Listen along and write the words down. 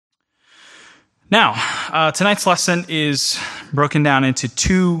Now, tonight's lesson is broken down into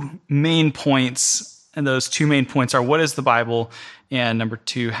two main points, and those two main points are what is the Bible, and number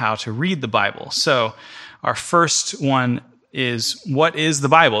two, how to read the Bible. So our first one is what is the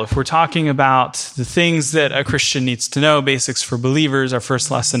Bible? If we're talking about the things that a Christian needs to know, basics for believers, our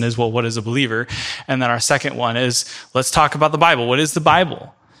first lesson is, well, what is a believer? And then our second one is, let's talk about the Bible. What is the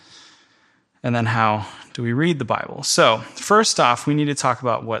Bible? And then how do we read the Bible? So first off, we need to talk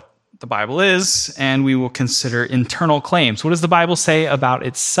about what the Bible is, and we will consider internal claims. What does the Bible say about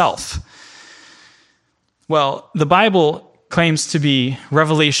itself? Well, the Bible claims to be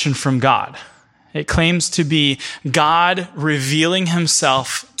revelation from God. It claims to be God revealing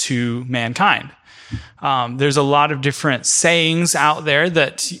himself to mankind. There's a lot of different sayings out there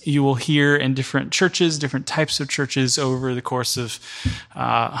that you will hear in different churches, different types of churches over the course of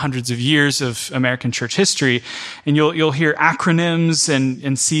hundreds of years of American church history. And you'll hear acronyms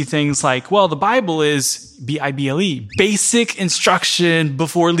and see things like, well, the Bible is BIBLE, basic instruction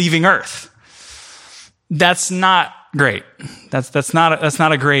before leaving earth. That's not great. That's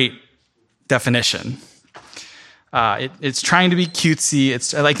not a great definition. It's trying to be cutesy.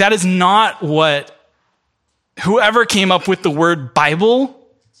 It's like, that is not what whoever came up with the word Bible,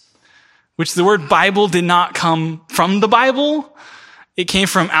 which the word Bible did not come from the Bible. It came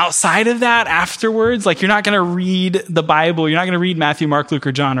from outside of that afterwards. Like, you're not going to read the Bible. You're not going to read Matthew, Mark, Luke,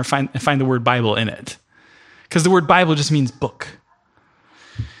 or John or find the word Bible in it. Because the word Bible just means book.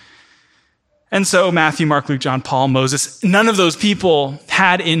 And so Matthew, Mark, Luke, John, Paul, Moses, none of those people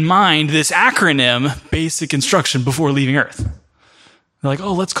had in mind this acronym, basic instruction before leaving earth. They're like,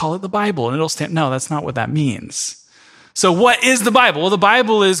 oh, let's call it the Bible, and it'll stand. No, that's not what that means. So what is the Bible? Well, the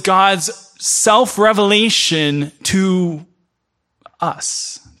Bible is God's self-revelation to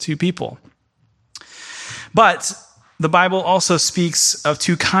us, to people. But the Bible also speaks of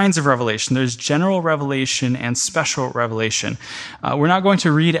two kinds of revelation. There's general revelation and special revelation. We're not going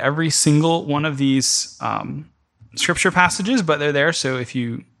to read every single one of these scripture passages, but they're there. So if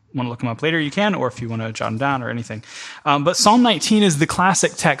you want to look them up later, you can, or if you want to jot them down or anything. But Psalm 19 is the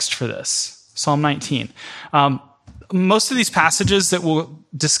classic text for this. Psalm 19. Most of these passages that we'll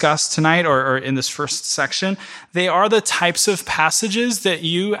discuss tonight or in this first section, they are the types of passages that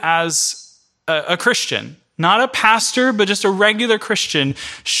you as a Christian, not a pastor, but just a regular Christian,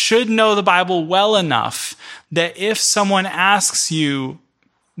 should know the Bible well enough that if someone asks you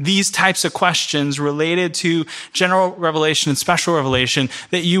these types of questions related to general revelation and special revelation,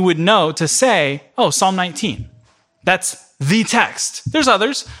 that you would know to say, oh, Psalm 19. That's the text. There's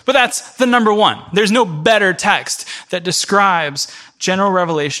others, but that's the number one. There's no better text that describes general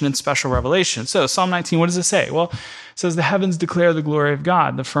revelation and special revelation. So Psalm 19, what does it say? Well, it says, the heavens declare the glory of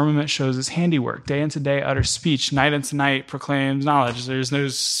God. The firmament shows his handiwork. Day unto day utters speech. Night unto night proclaims knowledge. There's no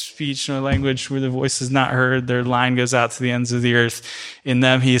speech nor language where the voice is not heard. Their line goes out to the ends of the earth. In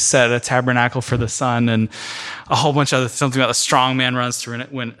them he has set a tabernacle for the sun, and a whole bunch of other, something about the strong man runs to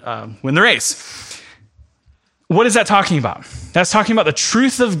win the race. What is that talking about? That's talking about the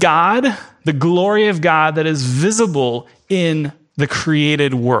truth of God, the glory of God that is visible in the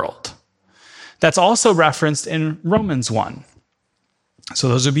created world. That's also referenced in Romans 1. So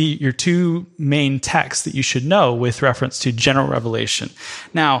those would be your two main texts that you should know with reference to general revelation.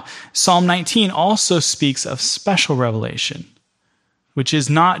 Now, Psalm 19 also speaks of special revelation, which is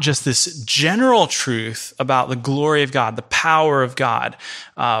not just this general truth about the glory of God, the power of God,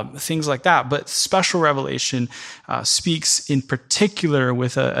 things like that, but special revelation speaks in particular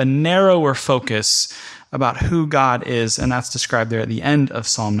with a narrower focus about who God is, and that's described there at the end of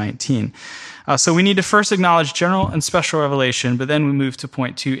Psalm 19. So we need to first acknowledge general and special revelation, but then we move to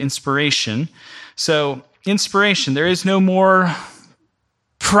point two, inspiration. So inspiration, there is no more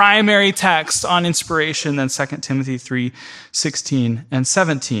primary text on inspiration than 2 Timothy 3:16 and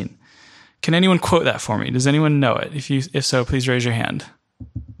 17. Can anyone quote that for me? Does anyone know it? If so, please raise your hand.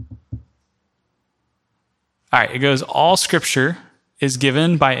 All right, it goes, all scripture is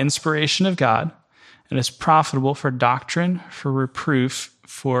given by inspiration of God and is profitable for doctrine, for reproof,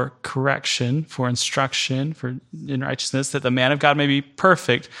 for correction, for instruction, in righteousness, that the man of God may be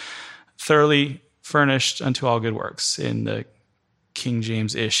perfect, thoroughly furnished unto all good works, in the King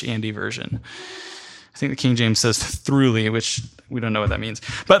James-ish Andy version. I think the King James says thoroughly, which we don't know what that means,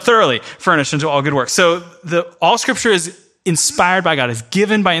 but thoroughly furnished unto all good works. So all scripture is inspired by God, is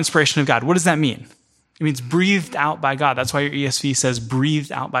given by inspiration of God. What does that mean? It means breathed out by God. That's why your ESV says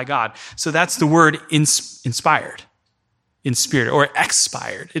breathed out by God. So that's the word inspired, inspired, or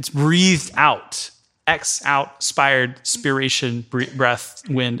expired. It's breathed out. Out, spired, spiration, breath,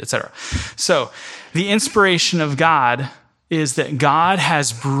 wind, etc. So the inspiration of God is that God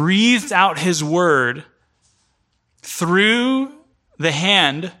has breathed out his word through the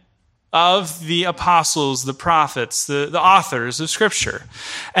hand of the apostles, the prophets, the authors of Scripture.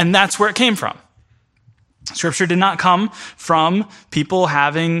 And that's where it came from. Scripture did not come from people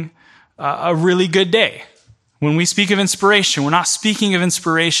having a really good day. When we speak of inspiration, we're not speaking of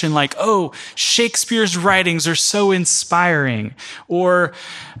inspiration like, oh, Shakespeare's writings are so inspiring, or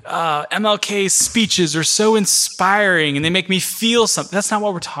MLK's speeches are so inspiring and they make me feel something. That's not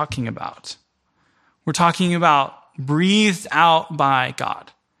what we're talking about. We're talking about breathed out by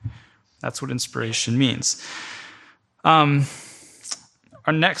God. That's what inspiration means. Our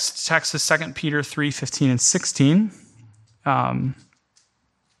next text is 2 Peter 3:15 and 16.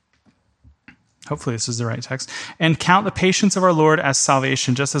 Hopefully this is the right text. And count the patience of our Lord as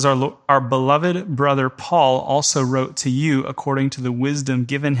salvation, just as our beloved brother Paul also wrote to you according to the wisdom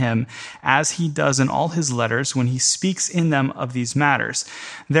given him, as he does in all his letters when he speaks in them of these matters.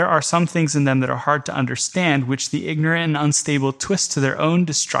 There are some things in them that are hard to understand, which the ignorant and unstable twist to their own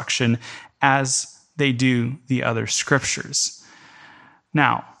destruction, as they do the other scriptures.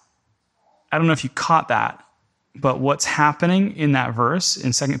 Now, I don't know if you caught that, but what's happening in that verse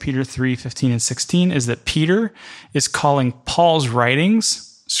in 2 Peter 3:15 and 16 is that Peter is calling Paul's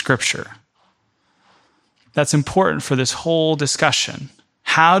writings Scripture. That's important for this whole discussion.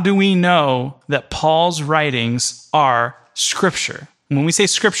 How do we know that Paul's writings are Scripture? When we say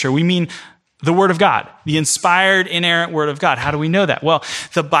Scripture, we mean the Word of God, the inspired, inerrant Word of God. How do we know that? Well,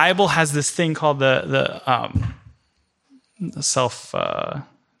 the Bible has this thing called the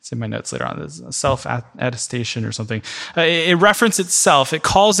it's in my notes later on, self-attestation or something. It references itself. It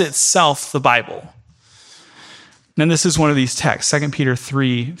calls itself the Bible. And this is one of these texts, 2 Peter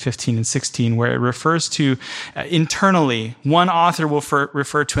 3:15 and 16, where it refers to internally, one author will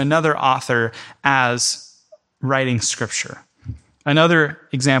refer to another author as writing Scripture. Another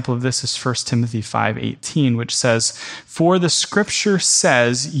example of this is 1 Timothy 5:18, which says, "For the Scripture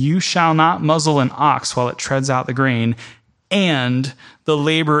says, you shall not muzzle an ox while it treads out the grain, and the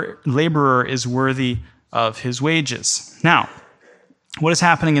laborer is worthy of his wages." Now, what is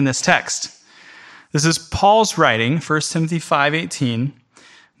happening in this text? This is Paul's writing, 1 Timothy 5:18,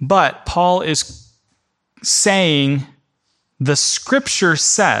 but Paul is saying the Scripture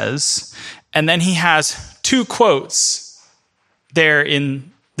says, and then he has two quotes there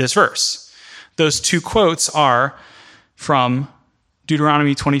in this verse. Those two quotes are from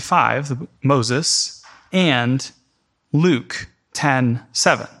Deuteronomy 25, Moses, and Luke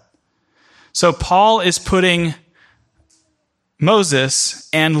 10:7. So Paul is putting Moses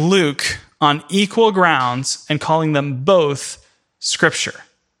and Luke on equal grounds and calling them both Scripture.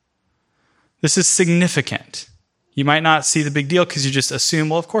 This is significant. You might not see the big deal because you just assume,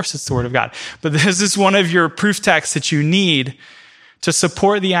 well, of course it's the Word of God. But this is one of your proof texts that you need to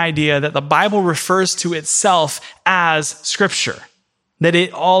support the idea that the Bible refers to itself as Scripture, that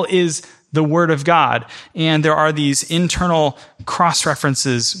it all is the Word of God, and there are these internal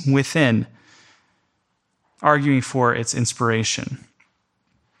cross-references within arguing for its inspiration.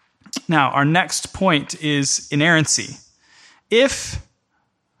 Now, our next point is inerrancy. If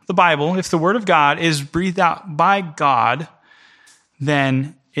the Bible, if the Word of God is breathed out by God,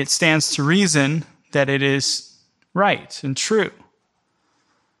 then it stands to reason that it is right and true.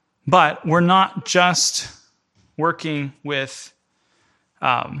 But we're not just working with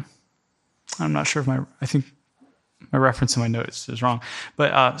I'm not sure if I think my reference in my notes is wrong,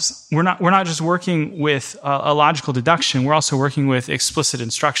 but we're not just working with a logical deduction. We're also working with explicit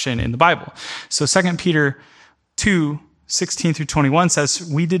instruction in the Bible. So 2 Peter 2:16 through 21 says,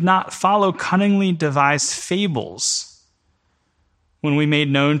 "We did not follow cunningly devised fables when we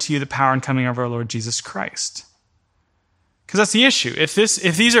made known to you the power and coming of our Lord Jesus Christ." Because that's the issue. If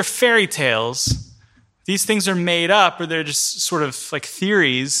these are fairy tales, these things are made up, or they're just sort of like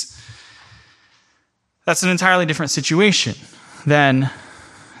theories, that's an entirely different situation than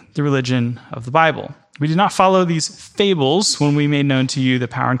the religion of the Bible. We did not follow these fables when we made known to you the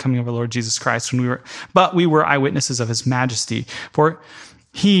power and coming of our Lord Jesus Christ, but we were eyewitnesses of his majesty. For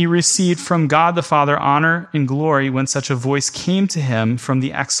he received from God the Father honor and glory when such a voice came to him from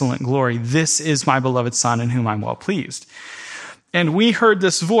the excellent glory, "This is my beloved Son in whom I'm well pleased." And we heard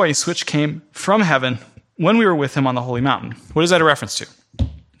this voice which came from heaven when we were with him on the holy mountain. What is that a reference to?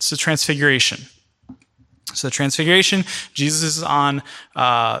 It's the Transfiguration. So the Transfiguration, Jesus is on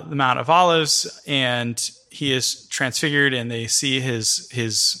the Mount of Olives, and he is transfigured, and they see his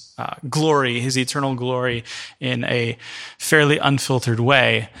glory, his eternal glory, in a fairly unfiltered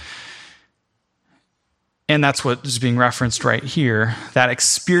way. And that's what is being referenced right here. That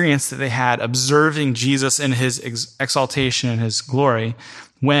experience that they had observing Jesus in his exaltation and his glory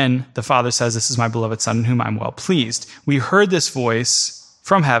when the Father says, "This is my beloved Son in whom I'm well pleased." We heard this voice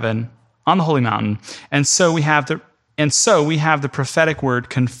from heaven on the holy mountain. And so we have the prophetic word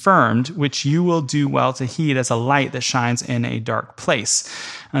confirmed, which you will do well to heed as a light that shines in a dark place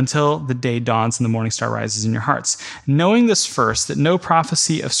until the day dawns and the morning star rises in your hearts. Knowing this first, that no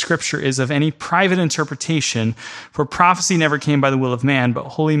prophecy of Scripture is of any private interpretation, for prophecy never came by the will of man, but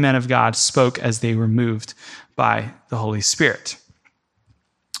holy men of God spoke as they were moved by the Holy Spirit.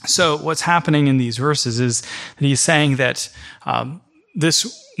 So what's happening in these verses is that he's saying that this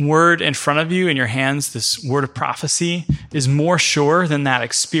word in front of you in your hands, this word of prophecy, is more sure than that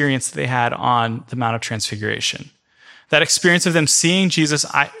experience that they had on the Mount of Transfiguration. That experience of them seeing Jesus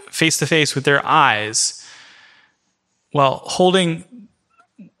face to face with their eyes, while holding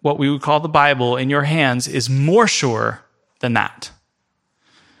what we would call the Bible in your hands, is more sure than that.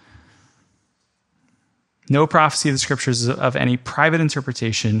 No prophecy of the Scriptures is of any private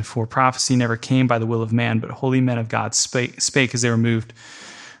interpretation, for prophecy never came by the will of man, but holy men of God spake as they were moved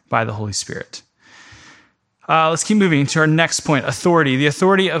by the Holy Spirit. Let's keep moving to our next point, authority, the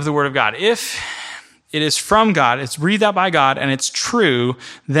authority of the Word of God. If it is from God, it's breathed out by God, and it's true,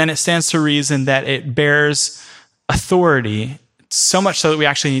 then it stands to reason that it bears authority, so much so that we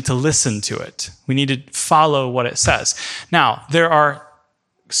actually need to listen to it. We need to follow what it says. Now, there are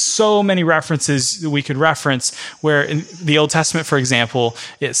so many references that we could reference where in the Old Testament, for example,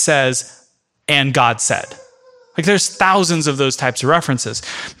 it says, "and God said." Like there's thousands of those types of references.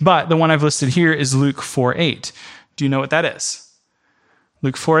 But the one I've listed here is Luke 4:8. Do you know what that is?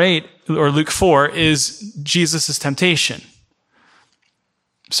 Luke 4:8, or Luke 4, is Jesus' temptation.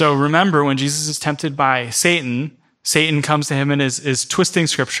 So remember, when Jesus is tempted by Satan, Satan comes to him and is twisting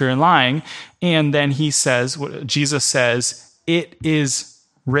Scripture and lying, and then he says, what Jesus says, "It is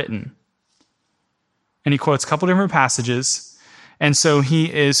written." And he quotes a couple different passages. And so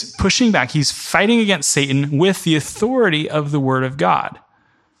he is pushing back. He's fighting against Satan with the authority of the Word of God.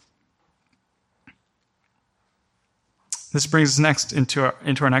 This brings us into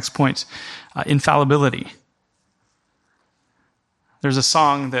our next point, infallibility. There's a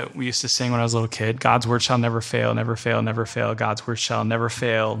song that we used to sing when I was a little kid. God's word shall never fail, never fail, never fail. God's word shall never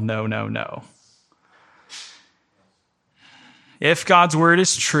fail, no, no, no. If God's word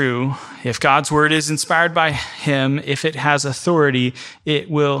is true, if God's word is inspired by him, if it has authority,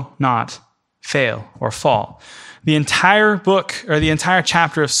 it will not fail or fall. The entire book, or the entire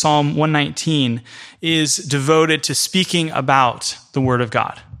chapter of Psalm 119 is devoted to speaking about the word of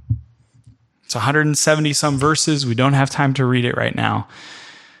God. It's 170 some verses. We don't have time to read it right now.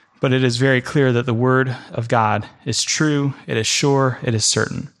 But it is very clear that the word of God is true, it is sure, it is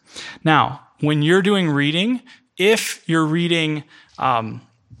certain. Now, when you're doing reading, if you're reading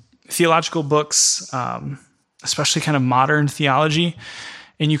theological books, especially kind of modern theology,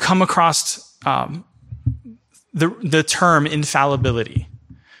 and you come across the term infallibility,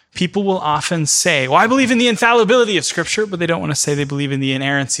 people will often say, well, I believe in the infallibility of Scripture, but they don't want to say they believe in the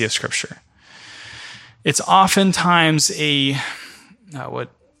inerrancy of Scripture. It's oftentimes what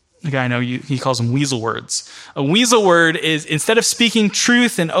the guy I know, he calls them weasel words. A weasel word is, instead of speaking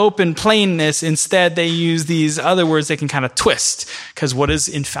truth and open plainness, instead they use these other words they can kind of twist. Because what does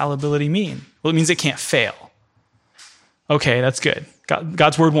infallibility mean? Well, it means it can't fail. Okay, that's good.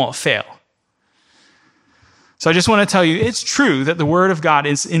 God's word won't fail. So I just want to tell you, it's true that the word of God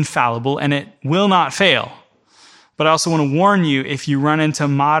is infallible and it will not fail. But I also want to warn you, if you run into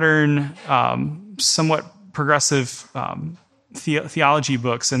modern, somewhat progressive theology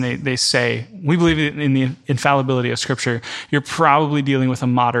books and they say, we believe in the infallibility of Scripture, you're probably dealing with a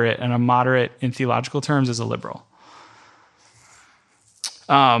moderate, and a moderate in theological terms is a liberal.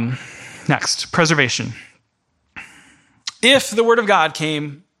 Next, preservation. If the Word of God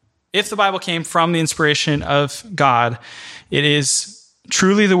if the Bible came from the inspiration of God, it is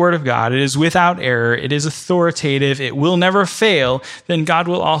truly the Word of God, it is without error, it is authoritative, it will never fail, then God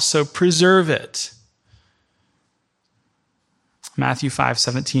will also preserve it. Matthew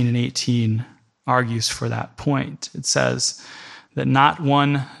 5:17 and 18 argues for that point. It says that not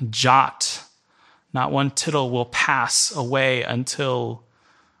one jot, not one tittle will pass away until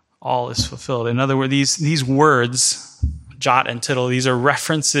all is fulfilled. In other words, these words, jot and tittle, these are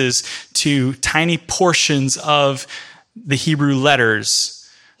references to tiny portions of the Hebrew letters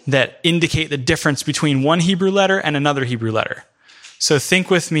that indicate the difference between one Hebrew letter and another Hebrew letter. So think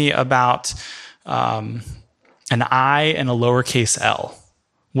with me about an I and a lowercase l.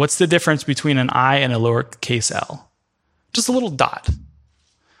 What's the difference between an I and a lowercase l? Just a little dot.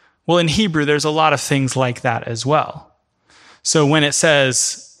 Well, in Hebrew, there's a lot of things like that as well. So when it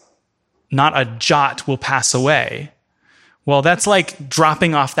says, not a jot will pass away, well, that's like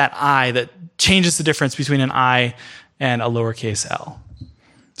dropping off that I that changes the difference between an I and a lowercase l.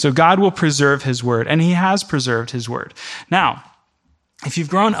 So God will preserve his word, and he has preserved his word. Now, if you've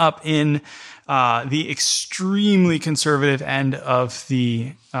grown up in the extremely conservative end of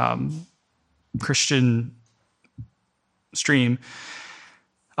the Christian stream,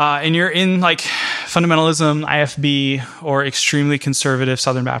 and you're in like fundamentalism, IFB, or extremely conservative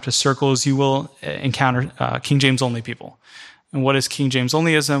Southern Baptist circles, you will encounter King James only people. And what is King James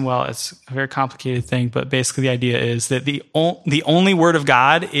onlyism? Well, it's a very complicated thing, but basically the idea is that the only word of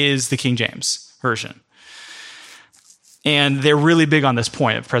God is the King James version. And they're really big on this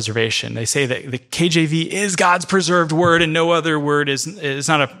point of preservation. They say that the KJV is God's preserved word, and no other word is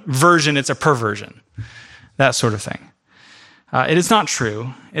not a version, it's a perversion. That sort of thing. It is not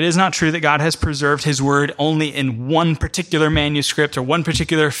true. It is not true that God has preserved his word only in one particular manuscript or one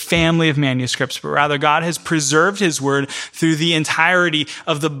particular family of manuscripts, but rather God has preserved his word through the entirety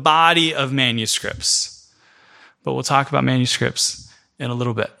of the body of manuscripts. But we'll talk about manuscripts in a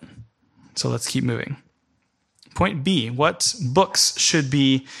little bit. So let's keep moving. Point B, what books should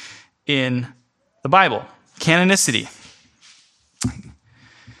be in the Bible? Canonicity.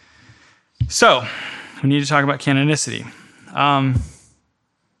 So, we need to talk about canonicity.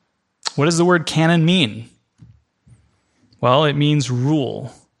 What does the word canon mean? Well, it means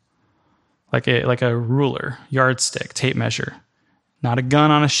rule, like a ruler, yardstick, tape measure. Not a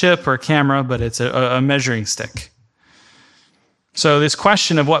gun on a ship or a camera, but it's a measuring stick. So this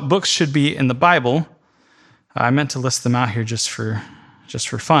question of what books should be in the Bible, I meant to list them out here just for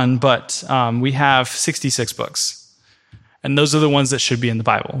fun, but we have 66 books. And those are the ones that should be in the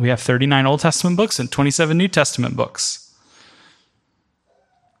Bible. We have 39 Old Testament books and 27 New Testament books.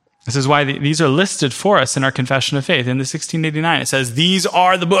 This is why these are listed for us in our Confession of Faith. In the 1689, it says, these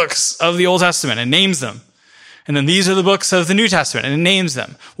are the books of the Old Testament, and names them. And then these are the books of the New Testament, and it names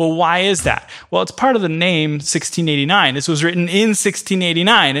them. Well, why is that? Well, it's part of the name 1689. This was written in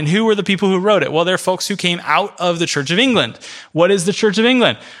 1689. And who were the people who wrote it? Well, they're folks who came out of the Church of England. What is the Church of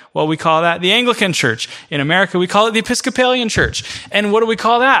England? Well, we call that the Anglican Church. In America, we call it the Episcopalian Church. And what do we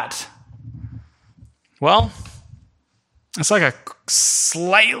call that? Well, it's like a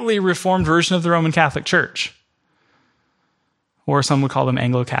slightly reformed version of the Roman Catholic Church. Or some would call them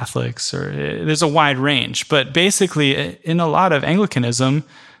Anglo-Catholics, or there's a wide range. But basically, in a lot of Anglicanism,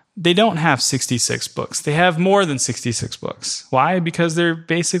 they don't have 66 books. They have more than 66 books. Why? Because they're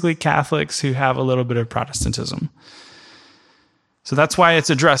basically Catholics who have a little bit of Protestantism. So that's why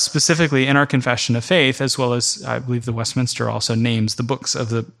it's addressed specifically in our Confession of Faith, as well as, I believe, the Westminster also names the books of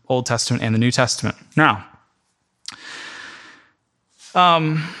the Old Testament and the New Testament. Now,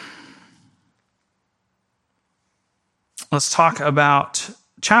 let's talk about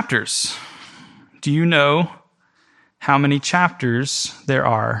chapters. Do you know how many chapters there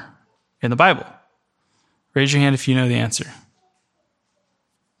are in the Bible? Raise your hand if you know the answer.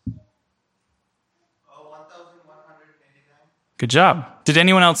 1,189. Good job. Did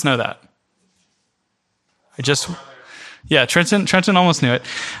anyone else know that? Trenton almost knew it.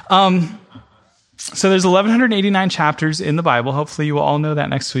 So there's 1,189 chapters in the Bible. Hopefully you will all know that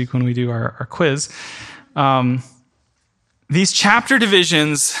next week when we do our quiz. These chapter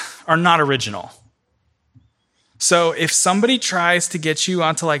divisions are not original. So if somebody tries to get you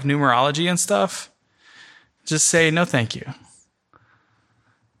onto like numerology and stuff, just say, no, thank you.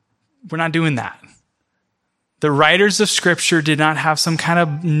 We're not doing that. The writers of Scripture did not have some kind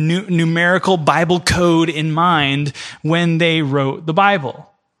of numerical Bible code in mind when they wrote the Bible.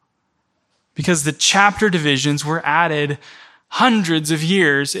 Because the chapter divisions were added hundreds of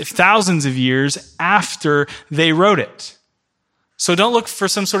years, if thousands of years, after they wrote it. So don't look for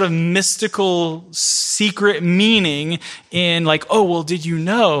some sort of mystical, secret meaning in like, oh, well, did you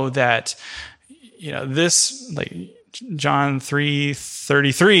know that, this, like, John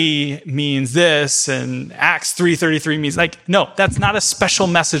 3:33 means this, and Acts 3:33 means, like, no, that's not a special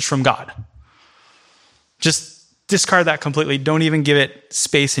message from God. Just discard that completely. Don't even give it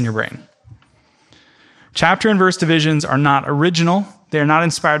space in your brain. Chapter and verse divisions are not original. They're not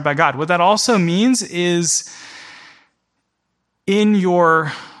inspired by God. What that also means is in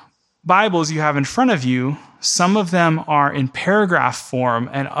your Bibles you have in front of you, some of them are in paragraph form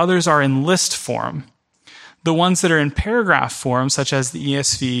and others are in list form. The ones that are in paragraph form, such as the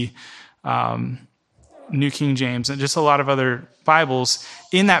ESV, New King James, and just a lot of other Bibles,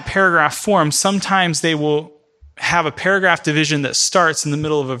 in that paragraph form, sometimes they will have a paragraph division that starts in the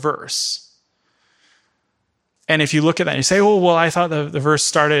middle of a verse. And if you look at that and you say, oh, well, I thought the verse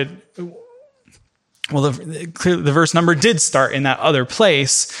started, well, clearly the verse number did start in that other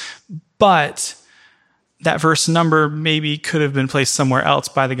place, but that verse number maybe could have been placed somewhere else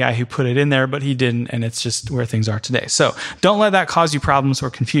by the guy who put it in there, but he didn't, and it's just where things are today. So don't let that cause you problems or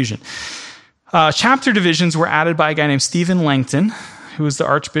confusion. Chapter divisions were added by a guy named Stephen Langton, who was the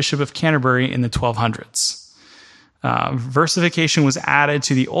Archbishop of Canterbury in the 1200s. Versification was added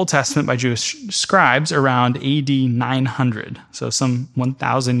to the Old Testament by Jewish scribes around AD 900, so some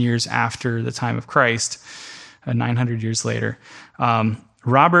 1,000 years after the time of Christ, 900 years later.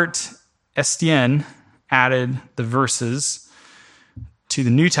 Robert Estienne added the verses to the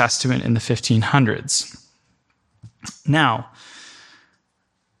New Testament in the 1500s. Now,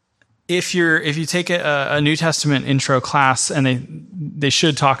 if you take a New Testament intro class, and they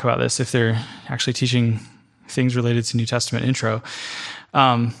should talk about this if they're actually teaching things related to New Testament intro,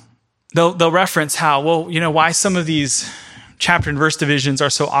 they'll reference how, why some of these chapter and verse divisions are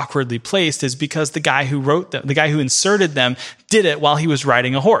so awkwardly placed is because the guy who wrote them, the guy who inserted them, did it while he was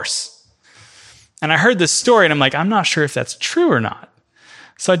riding a horse. And I heard this story, and I'm like, I'm not sure if that's true or not.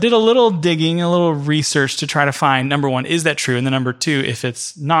 So I did a little digging, a little research to try to find, number one, is that true? And then number two, if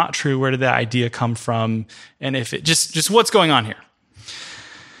it's not true, where did that idea come from? And if it just what's going on here?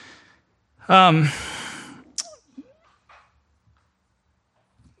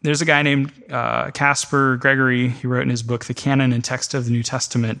 There's a guy named Caspar Gregory. He wrote in his book, The Canon and Text of the New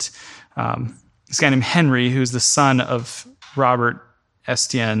Testament. This guy named Henry, who's the son of Robert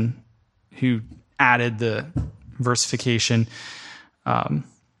Estienne, who added the versification.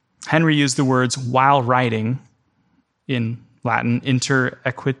 Henry used the words while writing in Latin, inter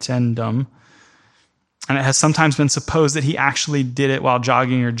equitendum, and it has sometimes been supposed that he actually did it while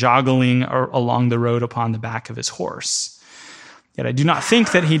jogging or joggling or along the road upon the back of his horse. Yet I do not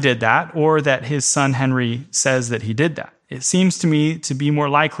think that he did that, or that his son Henry says that he did that. It seems to me to be more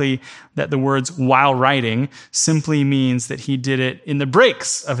likely that the words while riding simply means that he did it in the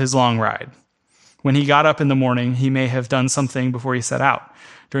breaks of his long ride. When he got up in the morning, he may have done something before he set out.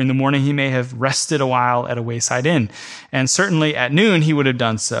 During the morning, he may have rested a while at a wayside inn. And certainly at noon, he would have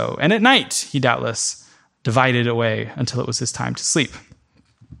done so. And at night, he doubtless divided away until it was his time to sleep.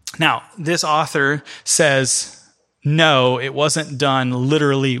 Now, this author says, no, it wasn't done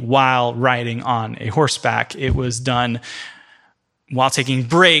literally while riding on a horseback. It was done while taking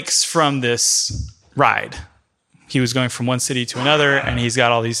breaks from this ride. He was going from one city to another, and he's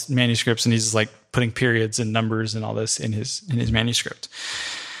got all these manuscripts, and he's just like putting periods and numbers and all this in his manuscript.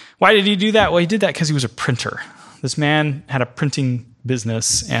 Why did he do that? Well, he did that because he was a printer. This man had a printing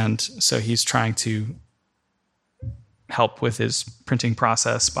business, and so he's trying to help with his printing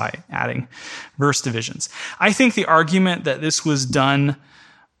process by adding verse divisions. I think the argument that this was done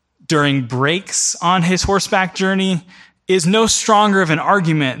during breaks on his horseback journey is no stronger of an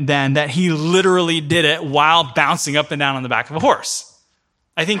argument than that he literally did it while bouncing up and down on the back of a horse.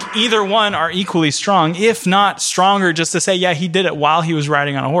 I think either one are equally strong, if not stronger, just to say, yeah, he did it while he was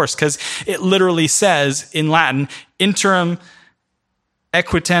riding on a horse, because it literally says in Latin, interim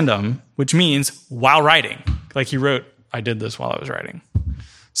equitendum, which means while riding. Like he wrote, I did this while I was writing.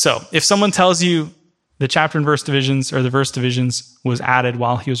 So if someone tells you the chapter and verse divisions or the verse divisions was added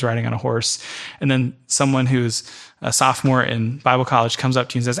while he was riding on a horse, and then someone who's a sophomore in Bible college comes up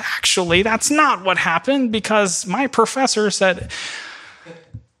to you and says, actually, that's not what happened because my professor said,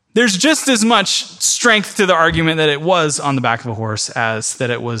 there's just as much strength to the argument that it was on the back of a horse as that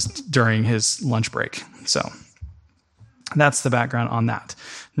it was during his lunch break. So that's the background on that.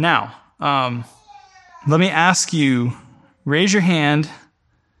 Now, let me ask you, raise your hand.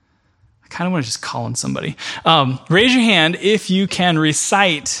 I kind of want to just call on somebody. Raise your hand if you can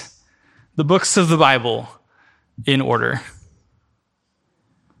recite the books of the Bible in order.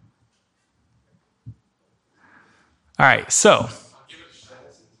 All right, so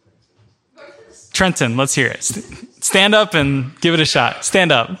Trenton, let's hear it. Stand up and give it a shot.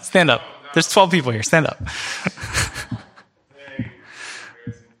 Stand up. Stand up. There's 12 people here. Stand up.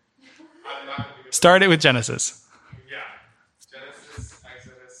 Start it with Genesis. Yeah. Genesis,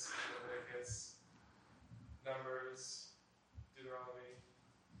 Exodus, Leviticus, Numbers, Deuteronomy.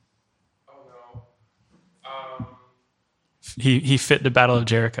 Oh no. He fit the Battle of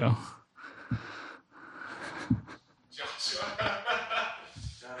Jericho. Joshua.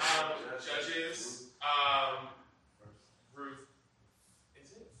 Judges. Ruth.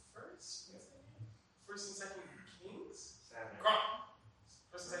 Is it first? First and second Kings?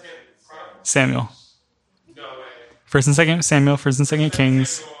 First and second Chronicles? Samuel. No way. First and second Samuel, first and second Kings,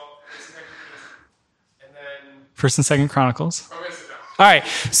 Samuel, and then first and second Chronicles. right.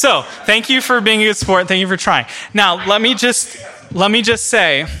 So thank you for being a good sport. Thank you for trying. Now, let me just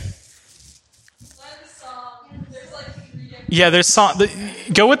say, yeah,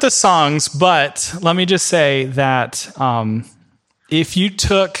 go with the songs, but let me just say that if you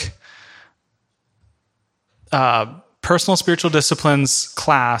took personal spiritual disciplines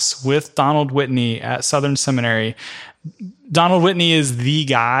class with Donald Whitney at Southern Seminary, Donald Whitney is the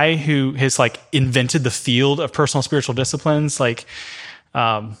guy who has like invented the field of personal spiritual disciplines, like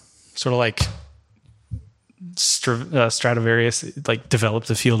sort of like Stradivarius like developed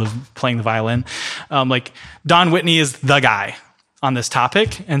the field of playing the violin. Like Don Whitney is the guy on this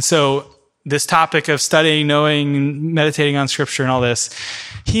topic. And so this topic of studying, knowing, meditating on scripture and all this,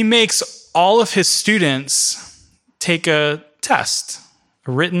 he makes all of his students take a test,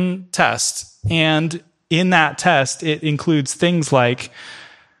 a written test. And in that test, it includes things like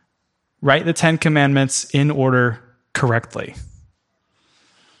write the 10 Commandments in order correctly.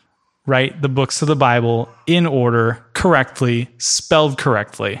 Write the books of the Bible in order correctly, spelled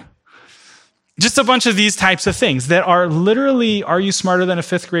correctly. Just a bunch of these types of things that are literally, are you smarter than a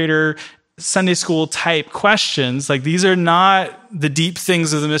fifth grader, Sunday school type questions. Like these are not the deep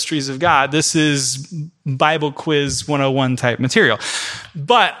things of the mysteries of God. This is Bible quiz 101 type material.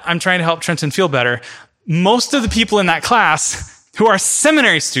 But I'm trying to help Trenton feel better. Most of the people in that class who are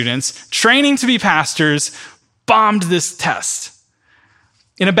seminary students training to be pastors bombed this test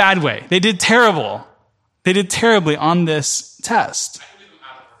in a bad way. They did terrible. They did terribly on this test.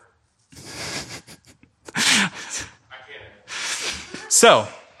 So,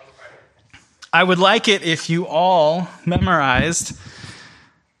 I would like it if you all memorized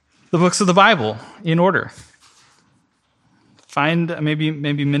the books of the Bible in order. Find, maybe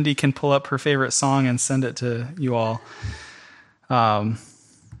Mindy can pull up her favorite song and send it to you all.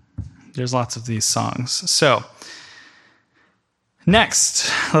 There's lots of these songs. So, next,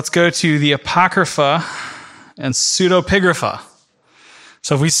 let's go to the Apocrypha and Pseudepigrapha.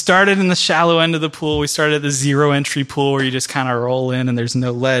 So if we started in the shallow end of the pool, we started at the zero entry pool where you just kind of roll in and there's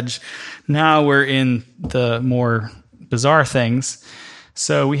no ledge. Now we're in the more bizarre things.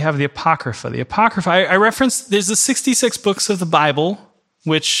 So we have the Apocrypha. The Apocrypha, I referenced, there's the 66 books of the Bible,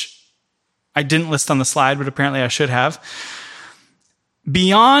 which I didn't list on the slide, but apparently I should have.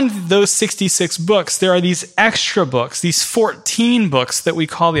 Beyond those 66 books, there are these extra books, these 14 books that we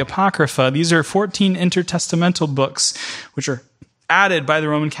call the Apocrypha. These are 14 intertestamental books, which are added by the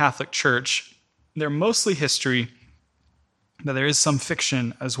Roman Catholic Church. They're mostly history, but there is some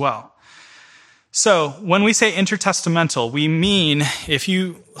fiction as well. So when we say intertestamental, we mean if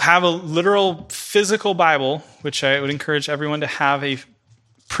you have a literal physical Bible, which I would encourage everyone to have a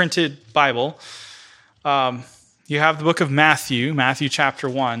printed Bible, you have the book of Matthew chapter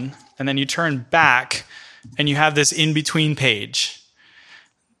 1, and then you turn back and you have this in-between page.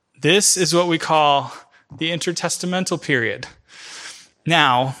 This is what we call the intertestamental period.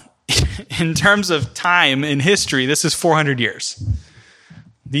 Now, in terms of time in history, this is 400 years.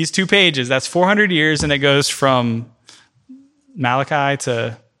 These 2 pages, that's 400 years, and it goes from Malachi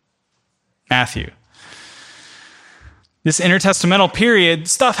to Matthew. This intertestamental period,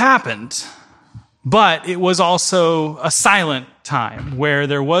 stuff happened, but it was also a silent time where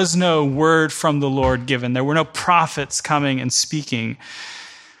there was no word from the Lord given. There were no prophets coming and speaking.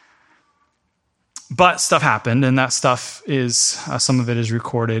 But stuff happened, and that stuff is, some of it is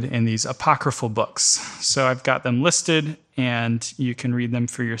recorded in these apocryphal books. So I've got them listed, and you can read them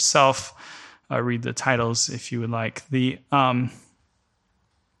for yourself. Read the titles if you would like. The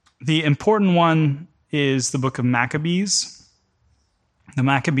important one is the book of Maccabees. The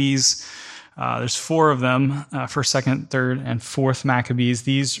Maccabees, there's 4 of them, 1st, 2nd, 3rd, and 4th Maccabees.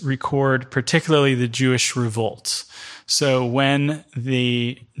 These record particularly the Jewish revolt. So when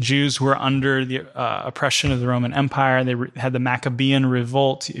the Jews were under the oppression of the Roman Empire, they had the Maccabean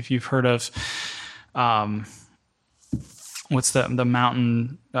revolt. If you've heard of, what's the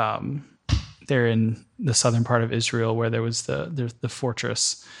mountain there in the southern part of Israel where there was the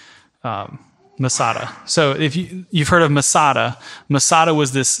fortress, Masada. So if you've heard of Masada, Masada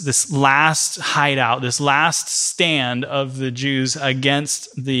was this last hideout, this last stand of the Jews against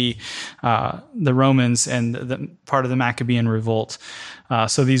the Romans and the part of the Maccabean revolt.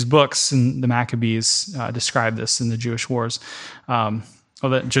 So these books in the Maccabees describe this in the Jewish wars.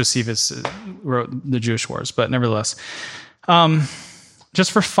 That Josephus wrote the Jewish wars, but nevertheless.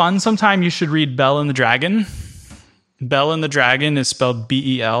 Just for fun, sometime you should read Bel and the Dragon. Bel and the Dragon is spelled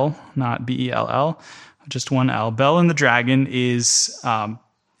B-E-L, not B-E-L-L, just one L. Bel and the Dragon is an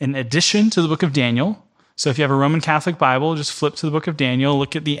addition to the book of Daniel. So if you have a Roman Catholic Bible, just flip to the book of Daniel,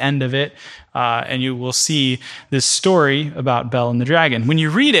 look at the end of it, and you will see this story about Bel and the dragon. When you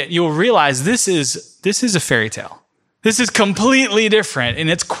read it, you will realize this is a fairy tale. This is completely different in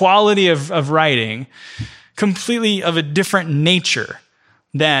its quality of writing, completely of a different nature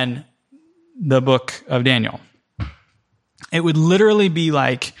than the book of Daniel. It would literally be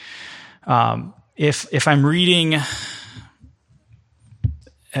like if I'm reading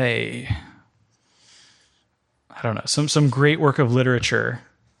some great work of literature,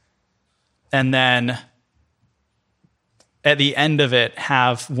 and then at the end of it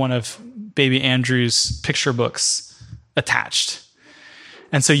have one of baby Andrew's picture books attached.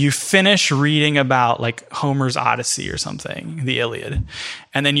 And so you finish reading about like Homer's Odyssey or something, the Iliad,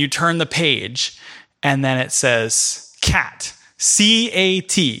 and then you turn the page, and then it says cat,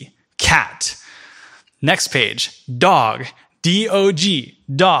 C-A-T, cat. Next page, dog, D-O-G,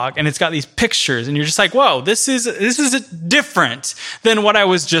 dog. And it's got these pictures, and you're just like, whoa, this is different than what I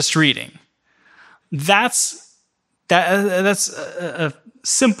was just reading. That's a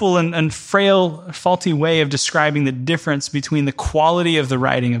simple and frail, faulty way of describing the difference between the quality of the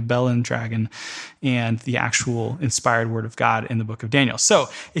writing of Bel and Dragon and the actual inspired word of God in the book of Daniel. So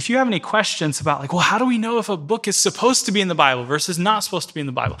if you have any questions about like, well, how do we know if a book is supposed to be in the Bible versus not supposed to be in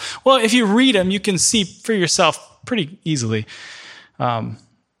the Bible? Well, if you read them, you can see for yourself pretty easily. Now,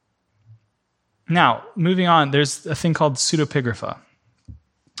 moving on, there's a thing called pseudepigrapha.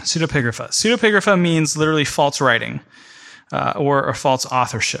 Pseudepigrapha means literally false writing. Or a false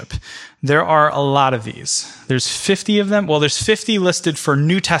authorship. There are a lot of these. There's 50 of them. Well, there's 50 listed for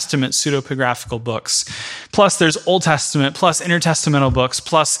New Testament pseudepigraphical books. Plus there's Old Testament, plus intertestamental books,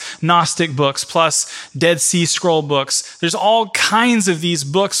 plus Gnostic books, plus Dead Sea Scroll books. There's all kinds of these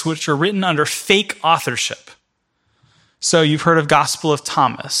books which are written under fake authorship. So you've heard of Gospel of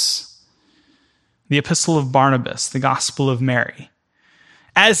Thomas, the Epistle of Barnabas, the Gospel of Mary.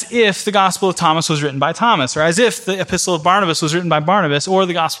 As if the Gospel of Thomas was written by Thomas, or as if the Epistle of Barnabas was written by Barnabas, or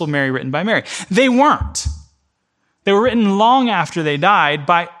the Gospel of Mary written by Mary. They weren't. They were written long after they died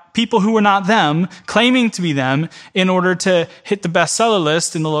by people who were not them, claiming to be them, in order to hit the bestseller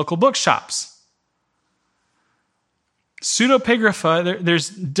list in the local bookshops. Pseudepigrapha, there's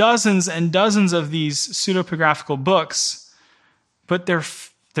dozens and dozens of these pseudepigraphical books, but they're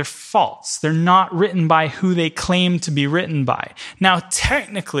false. They're not written by who they claim to be written by. Now,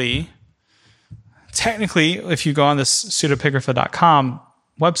 technically, if you go on this pseudepigrapha.com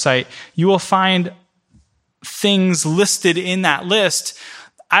website, you will find things listed in that list.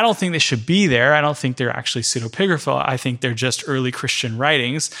 I don't think they should be there. I don't think they're actually pseudepigrapha. I think they're just early Christian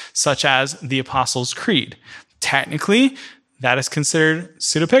writings, such as the Apostles' Creed. Technically, that is considered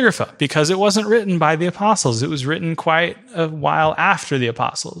pseudepigrapha because it wasn't written by the apostles. It was written quite a while after the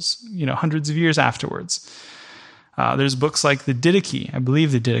apostles, hundreds of years afterwards. There's books like the Didache. I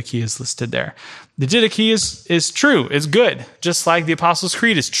believe the Didache is listed there. The Didache is true, is good, just like the Apostles'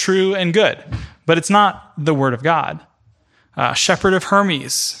 Creed is true and good, but it's not the Word of God. Shepherd of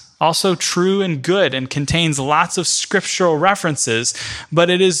Hermes, also true and good and contains lots of scriptural references, but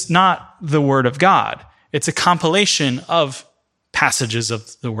it is not the Word of God. It's a compilation of passages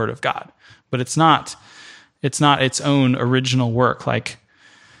of the Word of God, but it's not its own original work like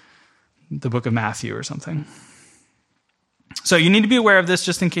the book of Matthew or something. So you need to be aware of this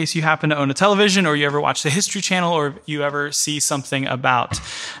just in case you happen to own a television or you ever watch the History Channel or you ever see something about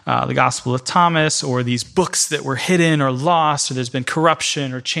the Gospel of Thomas or these books that were hidden or lost or there's been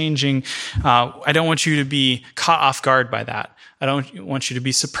corruption or changing. I don't want you to be caught off guard by that. I don't want you to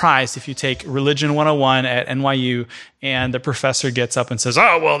be surprised if you take Religion 101 at NYU and the professor gets up and says,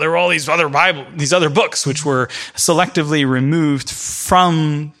 oh, well, there were all these other books which were selectively removed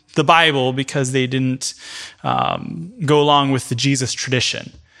from the Bible because they didn't go along with the Jesus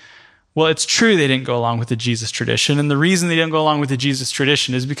tradition. Well, it's true they didn't go along with the Jesus tradition, and the reason they didn't go along with the Jesus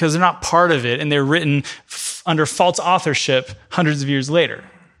tradition is because they're not part of it, and they're written under false authorship hundreds of years later.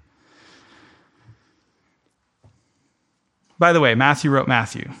 By the way, Matthew wrote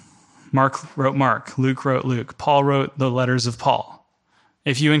Matthew. Mark wrote Mark. Luke wrote Luke. Paul wrote the letters of Paul.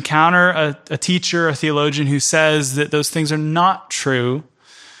 If you encounter a teacher, a theologian who says that those things are not true,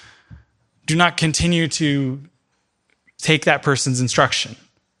 do not continue to take that person's instruction.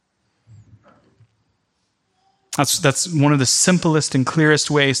 That's one of the simplest and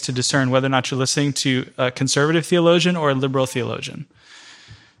clearest ways to discern whether or not you're listening to a conservative theologian or a liberal theologian.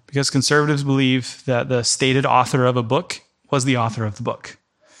 Because conservatives believe that the stated author of a book was the author of the book.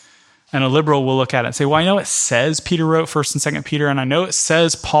 And a liberal will look at it and say, well, I know it says Peter wrote 1st and 2nd Peter, and I know it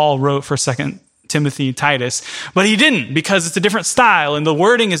says Paul wrote 1st, 2nd Timothy, Titus, but he didn't because it's a different style and the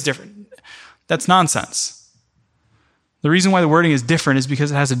wording is different. That's nonsense. The reason why the wording is different is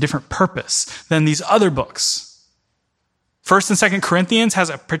because it has a different purpose than these other books. 1st and 2nd Corinthians has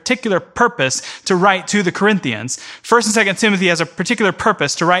a particular purpose to write to the Corinthians. 1st and 2nd Timothy has a particular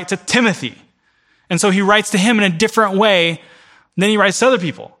purpose to write to Timothy. And so he writes to him in a different way than he writes to other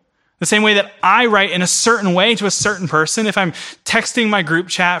people. The same way that I write in a certain way to a certain person. If I'm texting my group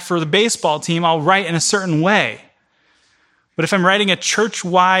chat for the baseball team, I'll write in a certain way. But if I'm writing a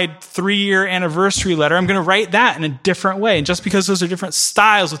church-wide 3-year anniversary letter, I'm going to write that in a different way. And just because those are different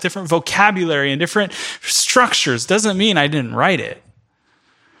styles with different vocabulary and different structures doesn't mean I didn't write it.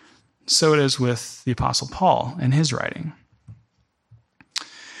 So it is with the Apostle Paul and his writing.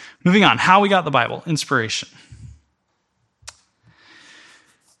 Moving on, how we got the Bible, inspiration.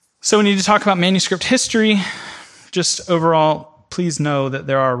 So we need to talk about manuscript history. Just overall, please know that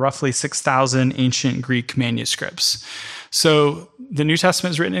there are roughly 6,000 ancient Greek manuscripts. So the New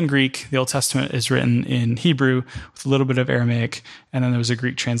Testament is written in Greek, the Old Testament is written in Hebrew with a little bit of Aramaic, and then there was a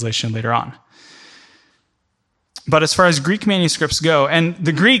Greek translation later on. But as far as Greek manuscripts go, and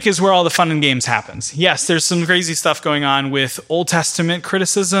the Greek is where all the fun and games happens. Yes, there's some crazy stuff going on with Old Testament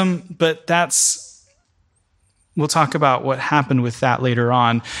criticism, but we'll talk about what happened with that later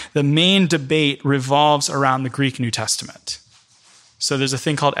on. The main debate revolves around the Greek New Testament. So there's a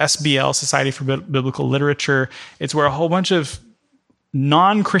thing called SBL, Society for Biblical Literature. It's where a whole bunch of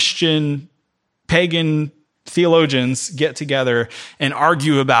non-Christian, pagan theologians get together and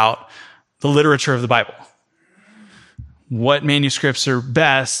argue about the literature of the Bible. What manuscripts are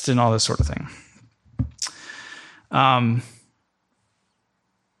best and all this sort of thing.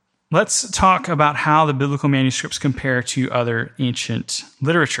 Let's talk about how the biblical manuscripts compare to other ancient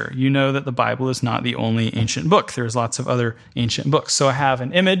literature. You know that the Bible is not the only ancient book. There's lots of other ancient books. So I have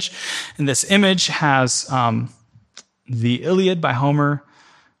an image, and this image has the Iliad by Homer,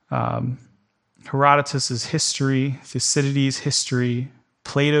 Herodotus' history, Thucydides' history,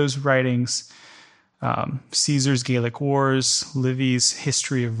 Plato's writings, Caesar's Gallic Wars, Livy's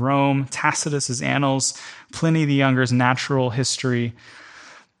History of Rome, Tacitus' Annals, Pliny the Younger's Natural History,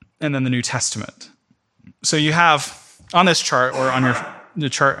 and then the New Testament. So you have on this chart, or on the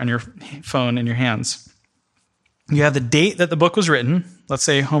chart on your phone in your hands, you have the date that the book was written. Let's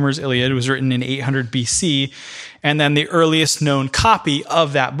say Homer's Iliad was written in 800 BC, and then the earliest known copy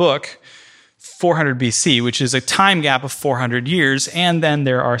of that book, 400 BC, which is a time gap of 400 years, and then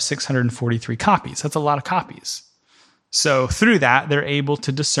there are 643 copies. That's a lot of copies. So through that, they're able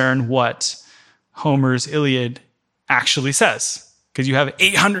to discern what Homer's Iliad actually says. Because you have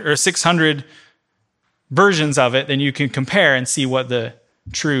 800 or 600 versions of it, then you can compare and see what the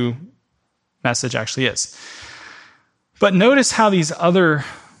true message actually is. But notice how these other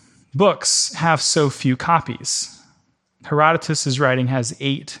books have so few copies. Herodotus' writing has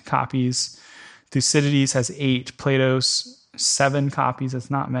 8 copies. Thucydides has 8. Plato's 7 copies. That's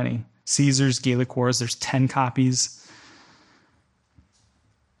not many. Caesar's Gallic Wars, there's 10 copies.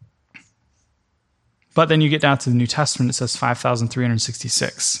 But then you get down to the New Testament, it says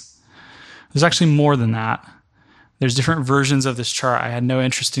 5,366. There's actually more than that. There's different versions of this chart. I had no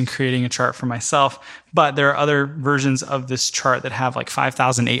interest in creating a chart for myself, but there are other versions of this chart that have like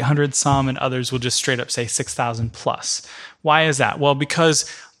 5,800 some, and others will just straight up say 6,000 plus. Why is that? Well, because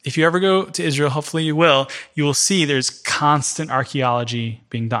if you ever go to Israel, hopefully you will see there's constant archaeology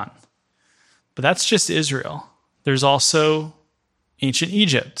being done. But that's just Israel. There's also ancient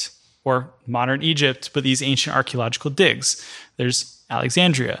Egypt, or modern Egypt, but these ancient archaeological digs. There's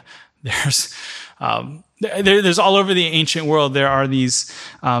Alexandria. There's all over the ancient world, there are these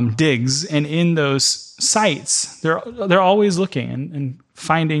digs, and in those sites, they're always looking and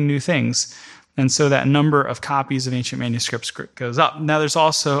finding new things. And so that number of copies of ancient manuscripts goes up. Now, there's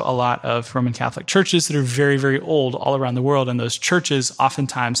also a lot of Roman Catholic churches that are very, very old all around the world, and those churches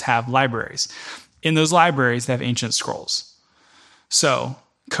oftentimes have libraries. In those libraries, they have ancient scrolls. So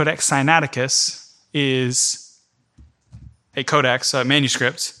Codex Sinaiticus is a codex, a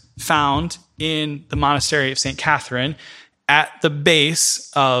manuscript, found in the monastery of St. Catherine at the base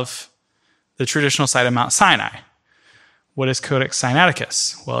of the traditional site of Mount Sinai. What is Codex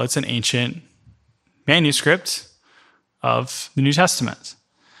Sinaiticus? Well, it's an ancient manuscript of the New Testament.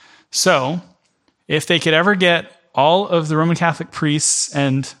 So, if they could ever get all of the Roman Catholic priests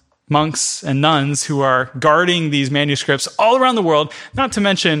and monks and nuns who are guarding these manuscripts all around the world, not to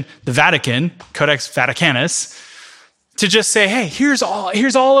mention the Vatican, Codex Vaticanus, to just say, hey, here's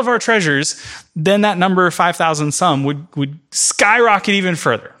all of our treasures, then that number 5,000 some would skyrocket even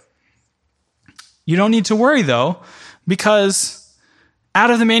further. You don't need to worry, though, because out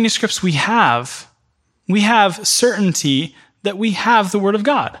of the manuscripts we have certainty that we have the Word of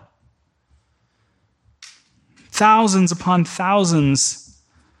God. thousands upon thousands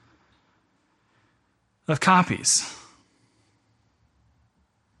of copies.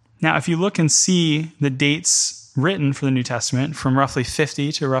 Now, if you look and see the dates written for the New Testament from roughly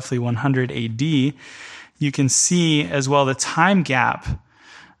 50 to roughly 100 AD, you can see as well the time gap.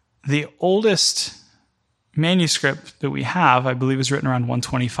 The oldest manuscript that we have, I believe, is written around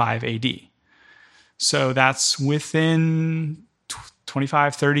 125 AD. So that's within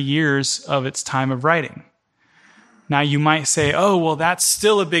 25, 30 years of its time of writing. Now you might say, oh, well, that's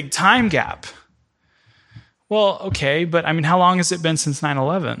still a big time gap. Well, okay, but I mean, how long has it been since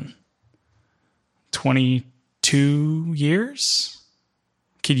 9/11? 22 years?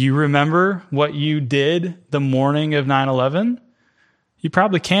 Could you remember what you did the morning of 9/11? You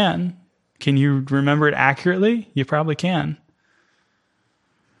probably can. Can you remember it accurately? You probably can.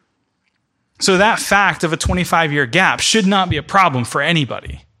 So that fact of a 25-year gap should not be a problem for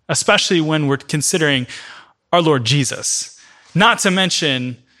anybody, especially when we're considering our Lord Jesus, not to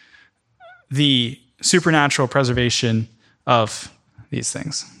mention the supernatural preservation of these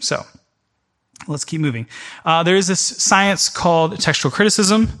things. So let's keep moving. There is this science called textual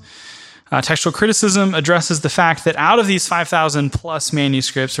criticism. Textual criticism addresses the fact that out of these 5,000 plus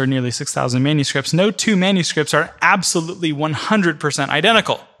manuscripts, or nearly 6,000 manuscripts, no two manuscripts are absolutely 100%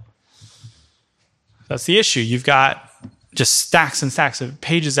 identical. That's the issue. You've got just stacks and stacks of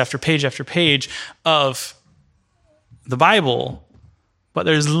pages after page after page of the Bible, but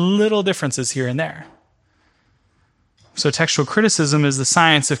there's little differences here and there. So textual criticism is the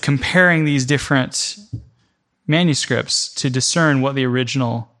science of comparing these different manuscripts to discern what the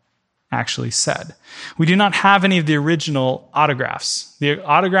original actually said. We do not have any of the original autographs. The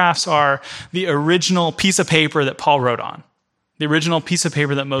autographs are the original piece of paper that Paul wrote on, the original piece of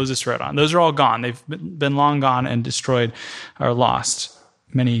paper that Moses wrote on. Those are all gone. They've been long gone and destroyed or lost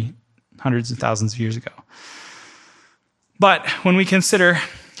many hundreds of thousands of years ago. But when we consider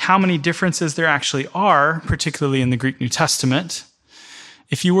how many differences there actually are, particularly in the Greek New Testament,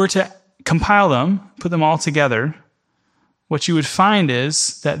 if you were to compile them, put them all together, what you would find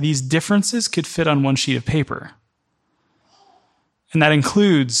is that these differences could fit on one sheet of paper. And that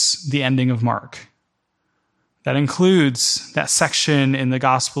includes the ending of Mark. That includes that section in the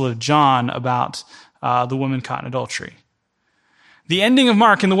Gospel of John about the woman caught in adultery. The ending of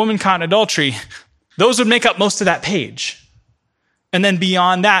Mark and the woman caught in adultery, those would make up most of that page. And then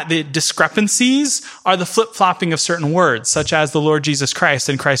beyond that, the discrepancies are the flip-flopping of certain words, such as the Lord Jesus Christ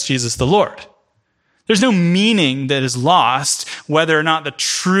and Christ Jesus the Lord. There's no meaning that is lost, whether or not the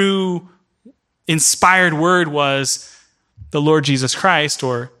true inspired word was the Lord Jesus Christ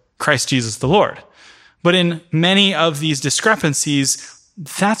or Christ Jesus the Lord. But in many of these discrepancies,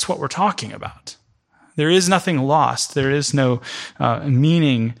 that's what we're talking about. There is nothing lost. There is no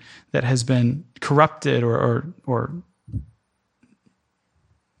meaning that has been corrupted or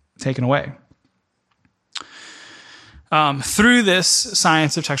taken away. Through this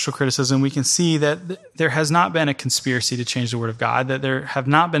science of textual criticism, we can see that there has not been a conspiracy to change the Word of God, that there have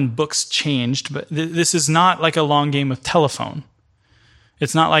not been books changed, but this is not like a long game of telephone.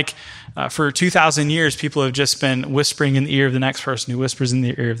 It's not like for 2,000 years, people have just been whispering in the ear of the next person who whispers in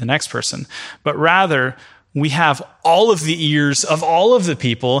the ear of the next person. But rather, we have all of the ears of all of the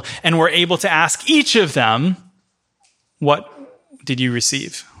people, and we're able to ask each of them, what did you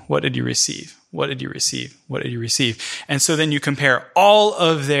receive? What did you receive? What did you receive? What did you receive? And so then you compare all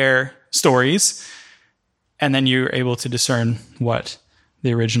of their stories, and then you're able to discern what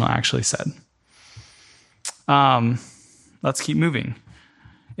the original actually said. Let's keep moving.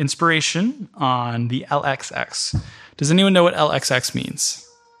 Inspiration on the LXX. Does anyone know what LXX means?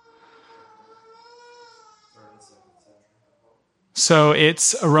 So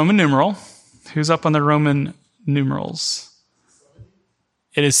it's a Roman numeral. Who's up on the Roman numerals?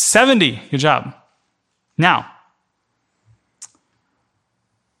 It is 70. Good job. Now,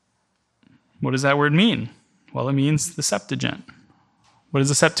 what does that word mean? Well, it means the Septuagint. What is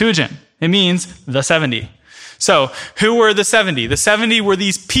the Septuagint? It means the 70. So, who were the 70? The 70 were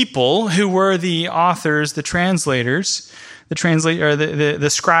these people who were the authors, the translators, the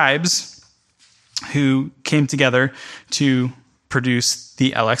scribes who came together to produce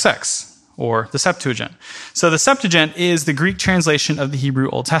the LXX, or the Septuagint. So the Septuagint is the Greek translation of the Hebrew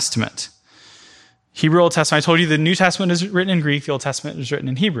Old Testament. Hebrew Old Testament, I told you the New Testament is written in Greek, the Old Testament is written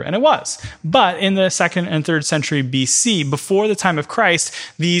in Hebrew, and it was. But in the 2nd and 3rd century BC, before the time of Christ,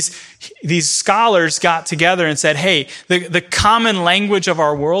 these scholars got together and said, hey, the common language of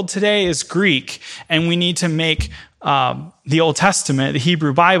our world today is Greek, and we need to make the Old Testament, the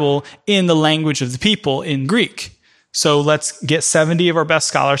Hebrew Bible, in the language of the people in Greek. So let's get 70 of our best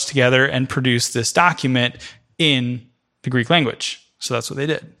scholars together and produce this document in the Greek language. So that's what they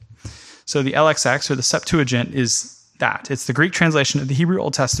did. So the LXX, or the Septuagint, is that. It's the Greek translation of the Hebrew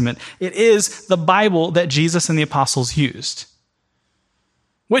Old Testament. It is the Bible that Jesus and the apostles used.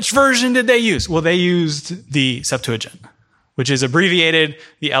 Which version did they use? Well, they used the Septuagint, which is abbreviated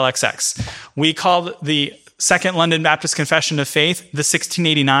the LXX. We call the Second London Baptist Confession of Faith the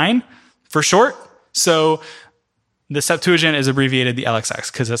 1689 for short. So the Septuagint is abbreviated the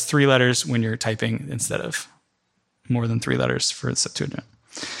LXX because that's 3 letters when you're typing instead of more than 3 letters for the Septuagint.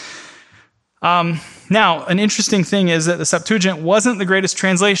 Now, an interesting thing is that the Septuagint wasn't the greatest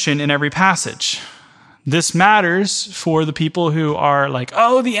translation in every passage. This matters for the people who are like,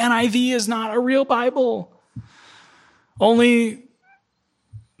 oh, the NIV is not a real Bible. Only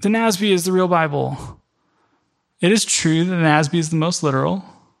the NASB is the real Bible. It is true that the NASB is the most literal.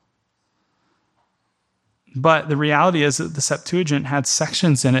 But the reality is that the Septuagint had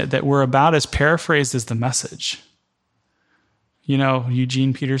sections in it that were about as paraphrased as the Message. You know,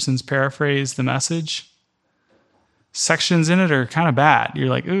 Eugene Peterson's paraphrase, The Message. Sections in it are kind of bad. You're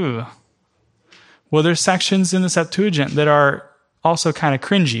like, ooh. Well, there's sections in the Septuagint that are also kind of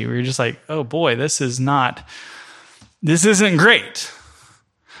cringy, where you're just like, oh boy, this isn't great.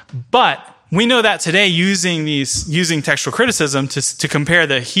 But we know that today using textual criticism to compare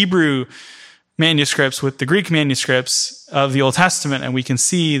the Hebrew manuscripts with the Greek manuscripts of the Old Testament, and we can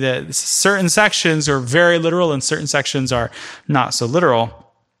see that certain sections are very literal and certain sections are not so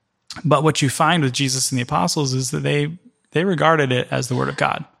literal. But what you find with Jesus and the apostles is that they regarded it as the Word of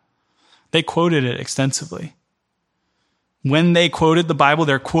God. They quoted it extensively. When they quoted the Bible,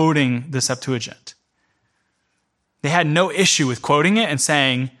 they're quoting the Septuagint. They had no issue with quoting it and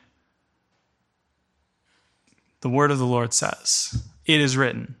saying, the word of the Lord says, it is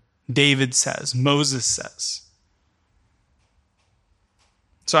written. David says, Moses says.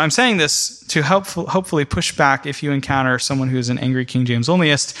 So I'm saying this to hopefully push back if you encounter someone who is an angry King James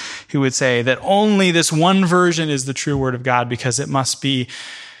onlyist who would say that only this one version is the true word of God because it must be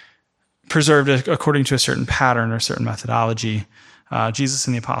preserved according to a certain pattern or a certain methodology. Jesus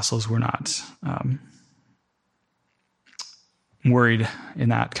and the apostles were not worried in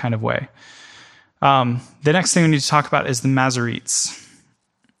that kind of way. The next thing we need to talk about is the Masoretes.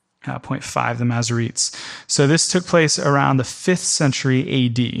 Point 5, the Masoretes. So this took place around the 5th century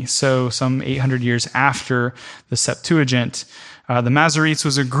AD, so some 800 years after the Septuagint. The Masoretes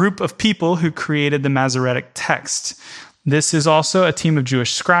was a group of people who created the Masoretic text. This is also a team of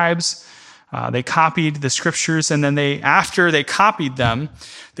Jewish scribes. They copied the scriptures, and then after they copied them,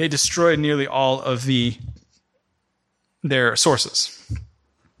 they destroyed nearly all of their sources.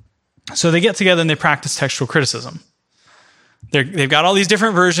 So they get together and they practice textual criticism. They've got all these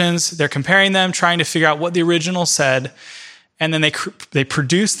different versions. They're comparing them, trying to figure out what the original said. And then they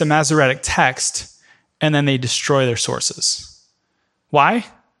produce the Masoretic text, and then they destroy their sources. Why?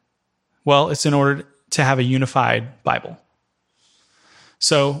 Well, it's in order to have a unified Bible.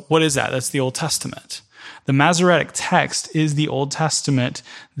 So what is that? That's the Old Testament. The Masoretic text is the Old Testament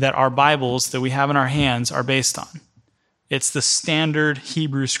that our Bibles that we have in our hands are based on. It's the standard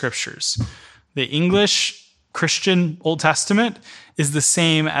Hebrew scriptures. The English Christian Old Testament is the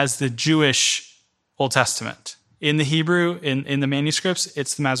same as the Jewish Old Testament. In the Hebrew, in the manuscripts,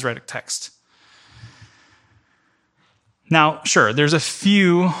 it's the Masoretic text. Now, sure, there's a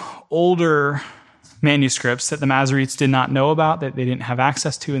few older manuscripts that the Masoretes did not know about, that they didn't have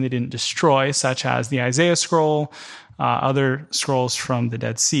access to and they didn't destroy, such as the Isaiah scroll, other scrolls from the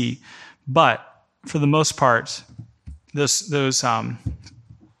Dead Sea. But for the most part, those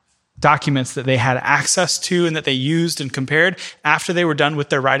documents that they had access to and that they used and compared, after they were done with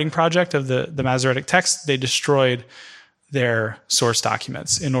their writing project of the Masoretic text, they destroyed their source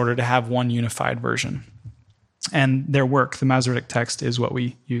documents in order to have one unified version. And their work, the Masoretic text, is what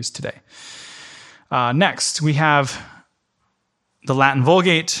we use today. Next, we have the Latin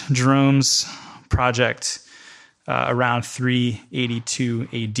Vulgate, Jerome's project around 382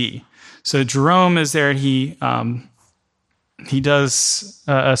 AD. So Jerome is there. He does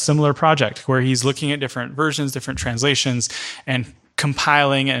a similar project where he's looking at different versions, different translations, and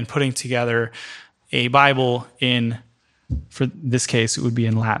compiling and putting together a Bible for this case, it would be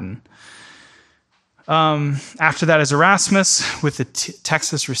in Latin. After that is Erasmus with the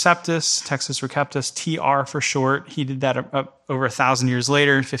Textus Receptus, TR for short. He did that over 1,000 years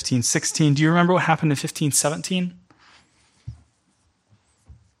later, 1516. Do you remember what happened in 1517?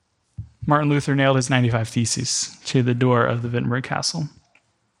 Martin Luther nailed his 95 Theses to the door of the Wittenberg Castle.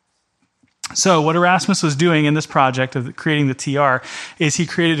 So what Erasmus was doing in this project of creating the TR is he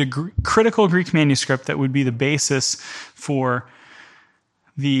created a critical Greek manuscript that would be the basis for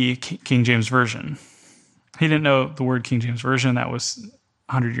the King James Version. He didn't know the word King James Version. That was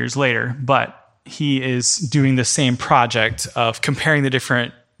 100 years later. But he is doing the same project of comparing the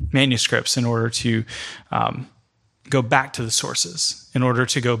different manuscripts in order to go back to the sources, in order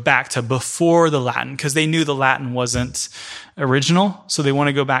to go back to before the Latin, because they knew the Latin wasn't original, so they want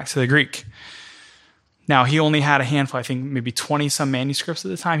to go back to the Greek. Now, he only had a handful, I think maybe 20-some manuscripts at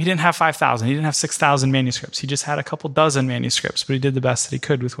the time. He didn't have 5,000. He didn't have 6,000 manuscripts. He just had a couple dozen manuscripts, but he did the best that he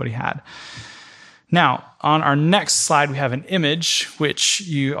could with what he had. Now, on our next slide, we have an image, which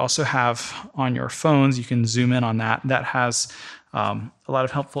you also have on your phones. You can zoom in on that. That has a lot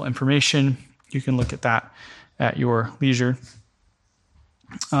of helpful information. You can look at that at your leisure.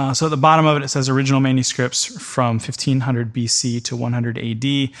 So at the bottom of it, it says original manuscripts from 1500 BC to 100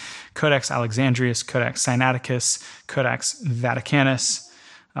 AD, Codex Alexandrinus, Codex Sinaiticus, Codex Vaticanus.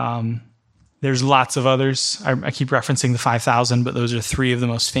 There's lots of others. I keep referencing the 5,000, but those are three of the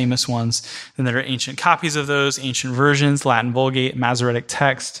most famous ones. Then there are ancient copies of those, ancient versions, Latin Vulgate, Masoretic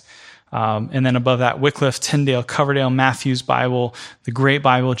text. And then above that, Wycliffe, Tyndale, Coverdale, Matthew's Bible, the Great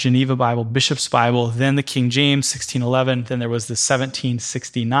Bible, Geneva Bible, Bishop's Bible, then the King James, 1611. Then there was the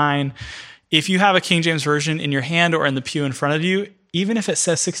 1769. If you have a King James Version in your hand or in the pew in front of you, even if it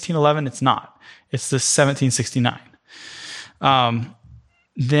says 1611, it's not. It's the 1769.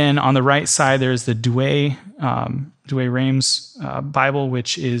 Then on the right side, there's the Douay-Rheims Bible,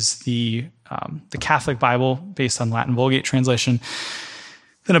 which is the Catholic Bible based on Latin Vulgate translation.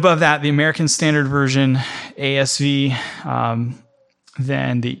 Then above that, the American Standard Version, ASV,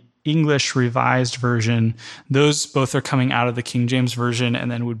 then the English Revised Version. Those both are coming out of the King James Version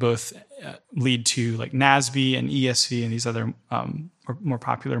and then would both lead to like NASB and ESV and these other more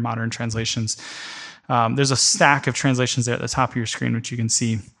popular modern translations. There's a stack of translations there at the top of your screen, which you can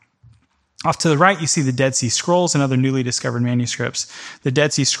see. Off to the right, you see the Dead Sea Scrolls and other newly discovered manuscripts. The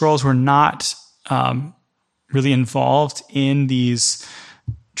Dead Sea Scrolls were not really involved in these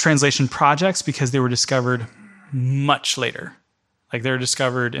translation projects because they were discovered much later. Like they were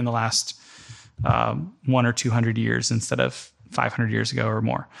discovered in the last 100 or 200 years instead of 500 years ago or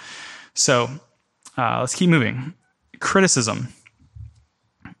more. So let's keep moving. Criticism.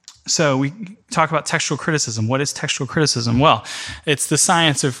 So we talk about textual criticism. What is textual criticism? Well, it's the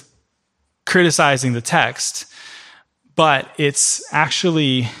science of criticizing the text, but it's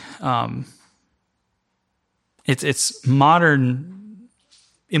actually its modern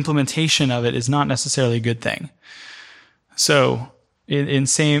implementation of it is not necessarily a good thing. So in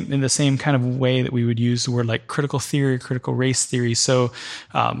the same kind of way that we would use the word like critical theory, critical race theory. So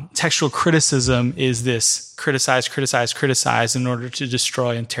textual criticism is this criticize in order to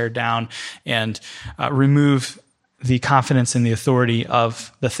destroy and tear down and remove the confidence in the authority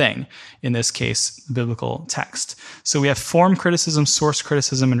of the thing, in this case, biblical text. So we have form criticism, source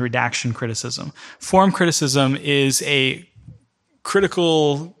criticism, and redaction criticism. Form criticism is a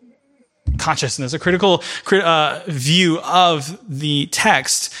critical consciousness, a critical view of the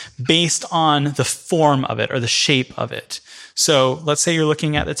text based on the form of it or the shape of it. So let's say you're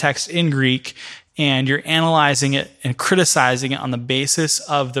looking at the text in Greek and you're analyzing it and criticizing it on the basis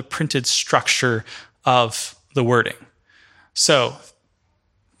of the printed structure of the wording. So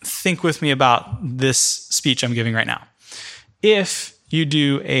think with me about this speech I'm giving right now. If you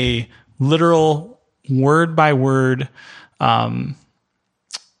do a literal word by word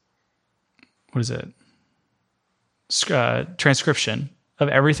transcription of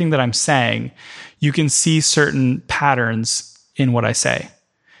everything that I'm saying, you can see certain patterns in what I say.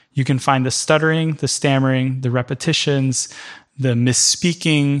 You can find the stuttering, the stammering, the repetitions, the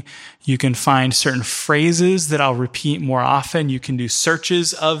misspeaking. You can find certain phrases that I'll repeat more often. You can do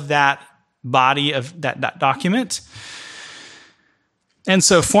searches of that body of that document. And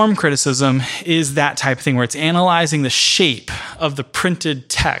so form criticism is that type of thing where it's analyzing the shape of the printed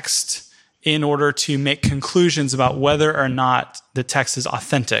text in order to make conclusions about whether or not the text is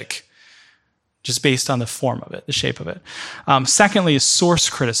authentic, just based on the form of it, the shape of it. Secondly is source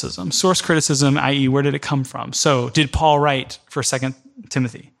criticism. Source criticism, i.e., where did it come from? So did Paul write for 2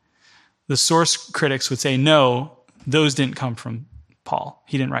 Timothy? The source critics would say, no, those didn't come from Paul.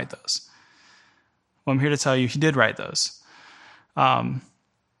 He didn't write those. Well, I'm here to tell you he did write those. And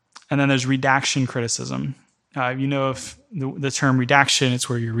then there's redaction criticism. You know, if the term redaction, it's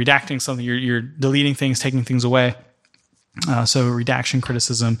where you're redacting something, you're deleting things, taking things away. So redaction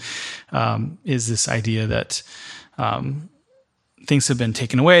criticism is this idea that things have been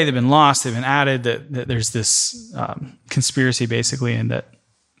taken away, they've been lost, they've been added, that there's this conspiracy basically, and that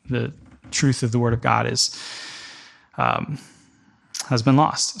the truth of the Word of God has been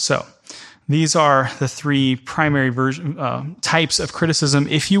lost. So These are the three primary types of criticism.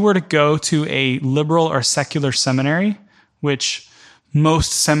 If you were to go to a liberal or secular seminary, which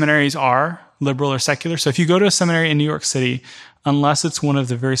most seminaries are liberal or secular. So if you go to a seminary in New York City, unless it's one of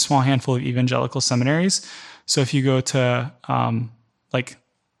the very small handful of evangelical seminaries, so if you go to like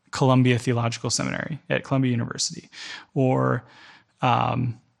Columbia Theological Seminary at Columbia University, or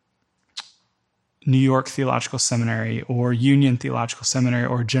New York Theological Seminary, or Union Theological Seminary,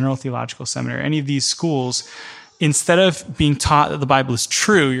 or General Theological Seminary, any of these schools, instead of being taught that the Bible is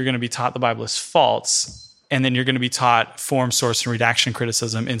true, you're going to be taught the Bible is false, and then you're going to be taught form, source, and redaction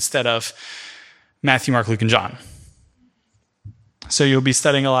criticism instead of Matthew, Mark, Luke, and John. So you'll be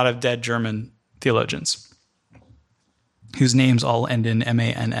studying a lot of dead German theologians whose names all end in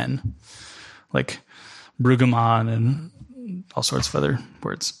M-A-N-N, like Brueggemann and all sorts of other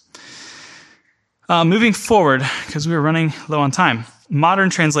words. Moving forward, because we were running low on time, modern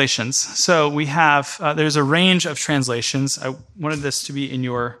translations. So we have, there's a range of translations. I wanted this to be in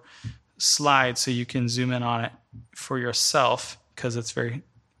your slide so you can zoom in on it for yourself, because it's very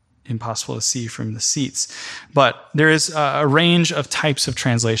impossible to see from the seats. But there is a range of types of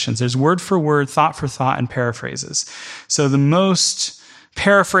translations. There's word for word, thought for thought, and paraphrases. So the most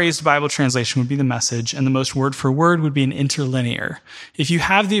paraphrased Bible translation would be the Message, and the most word for word would be an interlinear. If you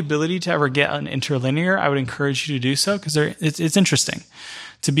have the ability to ever get an interlinear, I would encourage you to do so, because it's interesting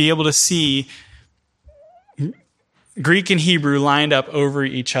to be able to see Greek and Hebrew lined up over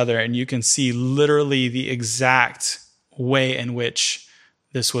each other, and you can see literally the exact way in which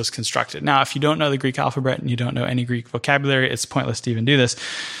this was constructed. Now, if you don't know the Greek alphabet and you don't know any Greek vocabulary, it's pointless to even do this.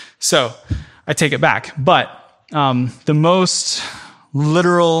 So I take it back. But the most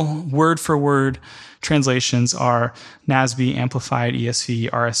literal word-for-word translations are NASB, Amplified, ESV,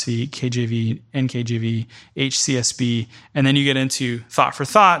 RSV, KJV, NKJV, HCSB, and then you get into thought for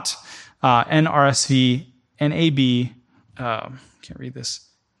thought, NRSV, NAB, can't read this,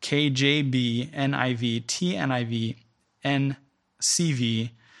 KJB, NIV, TNIV, NCV,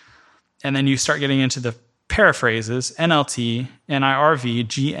 and then you start getting into the paraphrases, NLT, NIRV,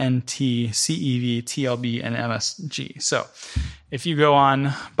 GNT, CEV, TLB, and MSG. So if you go on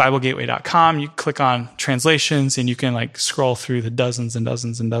BibleGateway.com, you click on translations, and you can like scroll through the dozens and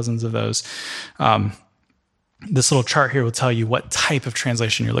dozens and dozens of those. This little chart here will tell you what type of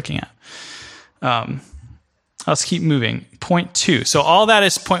translation you're looking at. Let's keep moving. Point 2. So all that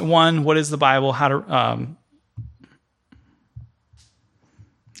is point 1. What is the Bible? How to,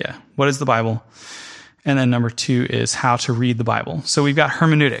 what is the Bible? And then number 2 is how to read the Bible. So we've got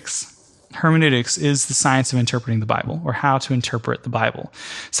hermeneutics. Hermeneutics is the science of interpreting the Bible, or how to interpret the Bible.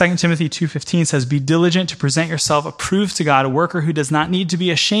 2 Timothy 2:15 says, "Be diligent to present yourself approved to God, a worker who does not need to be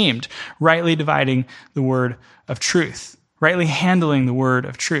ashamed, rightly dividing the word of truth." Rightly handling the word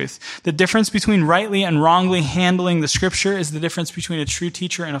of truth. The difference between rightly and wrongly handling the scripture is the difference between a true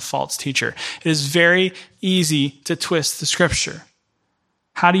teacher and a false teacher. It is very easy to twist the scripture.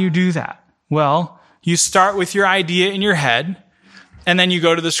 How do you do that? Well, you start with your idea in your head, and then you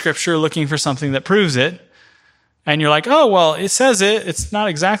go to the scripture looking for something that proves it. And you're like, oh, well, it says it. It's not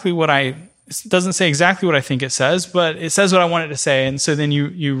exactly it doesn't say exactly what I think it says, but it says what I want it to say. And so then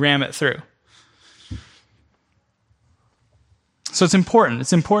you ram it through. So it's important.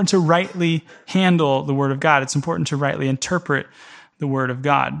 It's important to rightly handle the word of God. It's important to rightly interpret the word of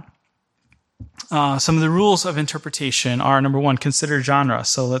God. Some of the rules of interpretation are, number 1, consider genre.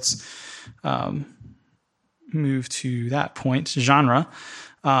 So let's move to that point, genre.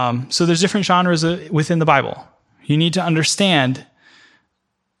 So there's different genres within the Bible. You need to understand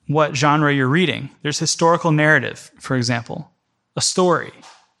what genre you're reading. There's historical narrative, for example, a story,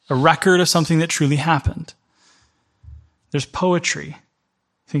 a record of something that truly happened. There's poetry.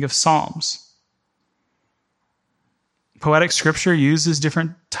 Think of Psalms. Poetic scripture uses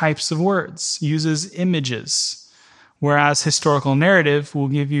different types of words, uses images, whereas historical narrative will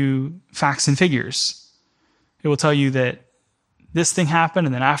give you facts and figures. It will tell you that this thing happened,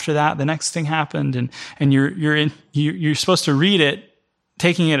 and then after that, the next thing happened, and you're supposed to read it,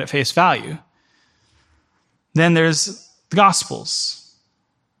 taking it at face value. Then there's the Gospels.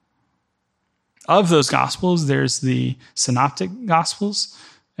 Of those Gospels, there's the Synoptic Gospels,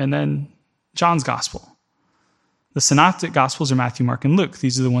 and then John's Gospel. The Synoptic Gospels are Matthew, Mark, and Luke.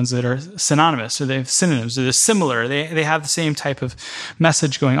 These are the ones that are synonymous, or they have synonyms, or they're similar. They have the same type of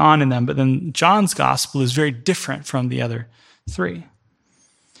message going on in them, but then John's Gospel is very different from the other 3.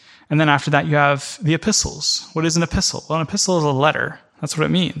 And then after that, you have the epistles. What is an epistle? Well, an epistle is a letter. That's what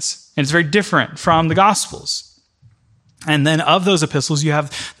it means. And it's very different from the Gospels. And then of those epistles, you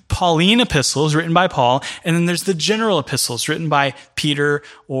have Pauline epistles written by Paul, and then there's the general epistles written by Peter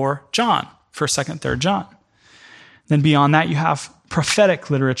or John, 1st, 2nd, 3rd John. Then beyond that, you have prophetic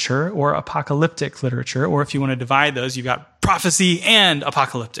literature or apocalyptic literature, or if you want to divide those, you've got prophecy and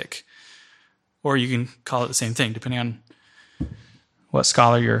apocalyptic. Or you can call it the same thing, depending on what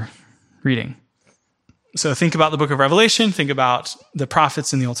scholar you're reading. So think about the book of Revelation, think about the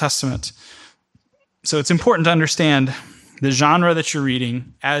prophets in the Old Testament. So it's important to understand the genre that you're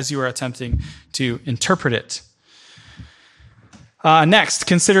reading as you are attempting to interpret it. Next,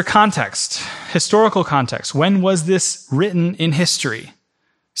 consider context, historical context. When was this written in history?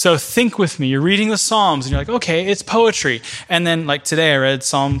 So think with me. You're reading the Psalms, and you're like, okay, it's poetry. And then, like today, I read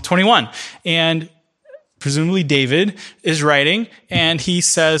Psalm 21. And presumably David is writing, and he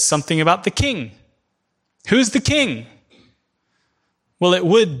says something about the king. Who's the king? Well, it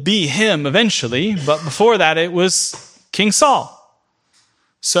would be him eventually, but before that, it was King Saul.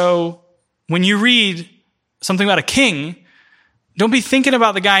 So when you read something about a king, don't be thinking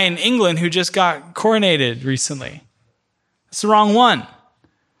about the guy in England who just got coronated recently. That's the wrong one.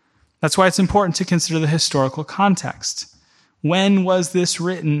 That's why it's important to consider the historical context. When was this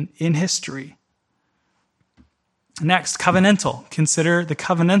written in history? Next, covenantal. Consider the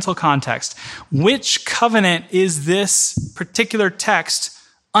covenantal context. Which covenant is this particular text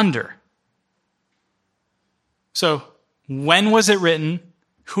under? So, when was it written?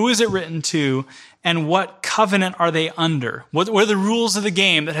 Who is it written to? And what covenant are they under? What are the rules of the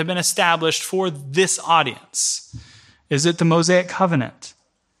game that have been established for this audience? Is it the Mosaic covenant?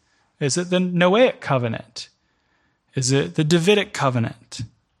 Is it the Noahic covenant? Is it the Davidic covenant?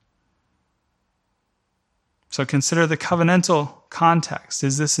 So consider the covenantal context.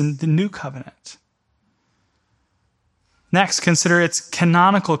 Is this in the new covenant? Next, consider its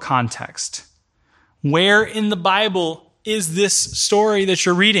canonical context. Where in the Bible is this story that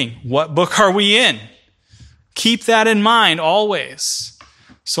you're reading? What book are we in? Keep that in mind always.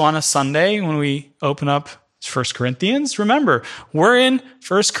 So on a Sunday, when we open up 1 Corinthians, remember, we're in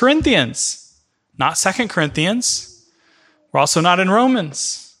 1 Corinthians, not 2 Corinthians. We're also not in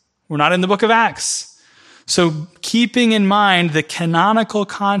Romans. We're not in the book of Acts. So keeping in mind the canonical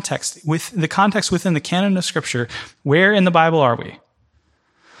context, with the context within the canon of Scripture, where in the Bible are we?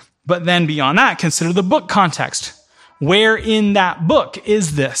 But then beyond that, consider the book context. Where in that book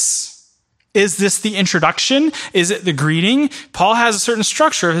is this? Is this the introduction? Is it the greeting? Paul has a certain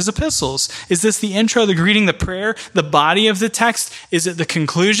structure of his epistles. Is this the intro, the greeting, the prayer, the body of the text? Is it the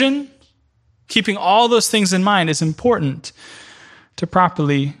conclusion? Keeping all those things in mind is important to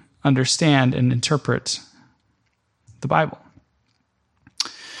properly understand and interpret the Bible.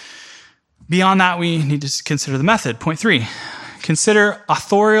 Beyond that, we need to consider the method. Point 3, consider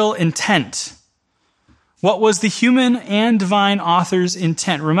authorial intent. What was the human and divine author's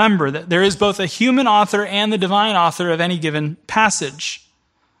intent? Remember that there is both a human author and the divine author of any given passage.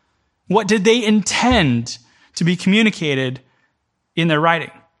 What did they intend to be communicated in their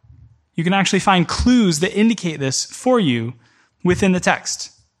writing? You can actually find clues that indicate this for you within the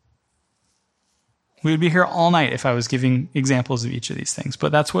text. We would be here all night if I was giving examples of each of these things,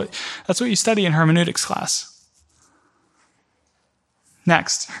 but that's what you study in hermeneutics class.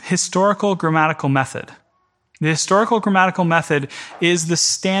 Next, historical grammatical method. The historical grammatical method is the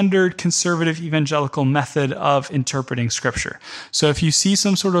standard conservative evangelical method of interpreting Scripture. So if you see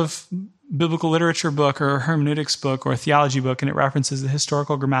some sort of biblical literature book or a hermeneutics book or a theology book and it references the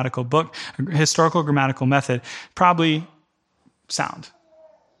historical grammatical method, probably sound.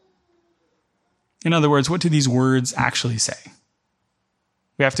 In other words, what do these words actually say?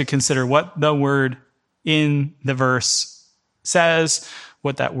 We have to consider what the word in the verse says,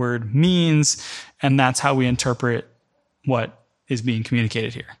 what that word means, and that's how we interpret what is being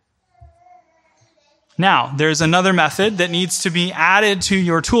communicated here. Now, there's another method that needs to be added to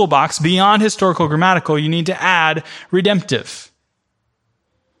your toolbox. Beyond historical grammatical, you need to add redemptive.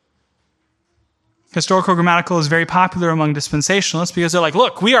 Historical grammatical is very popular among dispensationalists because they're like,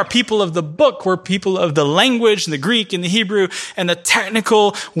 look, we are people of the book. We're people of the language and the Greek and the Hebrew and the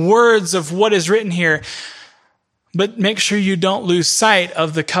technical words of what is written here. But make sure you don't lose sight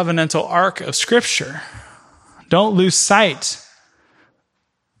of the covenantal arc of Scripture. Don't lose sight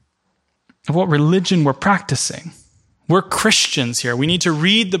of what religion we're practicing. We're Christians here. We need to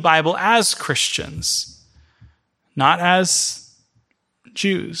read the Bible as Christians, not as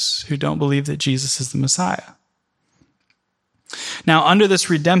Jews who don't believe that Jesus is the Messiah. Now, under this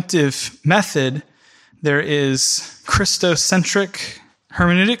redemptive method, there is Christocentric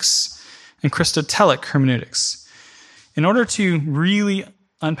hermeneutics and Christotelic hermeneutics. In order to really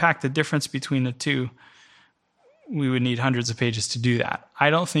unpack the difference between the two, we would need hundreds of pages to do that. I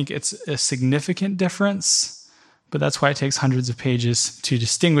don't think it's a significant difference, but that's why it takes hundreds of pages to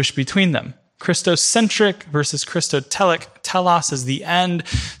distinguish between them. Christocentric versus Christotelic. Telos is the end.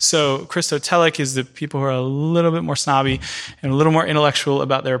 So Christotelic is the people who are a little bit more snobby and a little more intellectual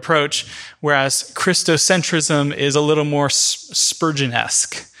about their approach, whereas Christocentrism is a little more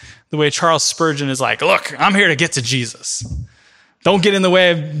Spurgeon-esque. The way Charles Spurgeon is like, look, I'm here to get to Jesus. Don't get in the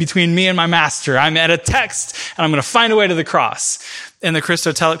way between me and my master. I'm at a text, and I'm going to find a way to the cross. And the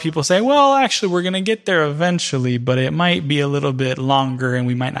Christotelic people say, well, actually, we're going to get there eventually, but it might be a little bit longer, and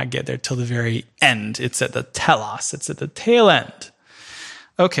we might not get there till the very end. It's at the telos. It's at the tail end.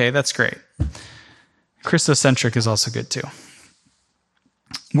 Okay, that's great. Christocentric is also good, too.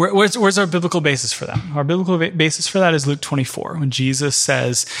 Where's our biblical basis for that? Our biblical basis for that is Luke 24, when Jesus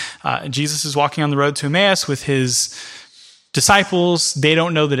says, Jesus is walking on the road to Emmaus with his disciples. They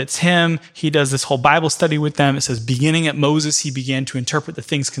don't know that it's him. He does this whole Bible study with them. It says, beginning at Moses, he began to interpret the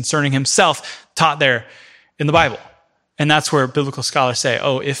things concerning himself taught there in the Bible. And that's where biblical scholars say,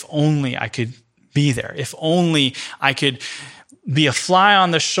 oh, if only I could be there. If only I could be a fly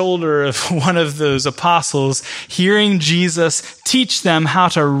on the shoulder of one of those apostles, hearing Jesus teach them how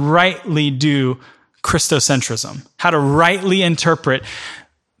to rightly do Christocentrism, how to rightly interpret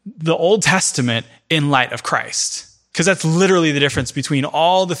the Old Testament in light of Christ. Because that's literally the difference between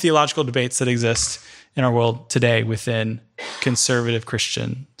all the theological debates that exist in our world today within conservative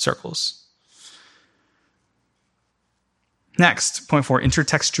Christian circles. Next, point 4,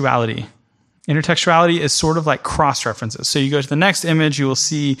 intertextuality. Intertextuality is sort of like cross-references. So you go to the next image, you will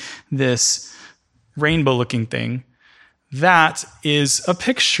see this rainbow-looking thing. That is a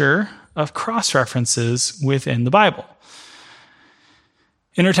picture of cross-references within the Bible.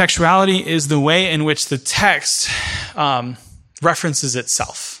 Intertextuality is the way in which the text references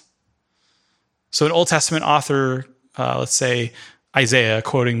itself. So an Old Testament author, let's say Isaiah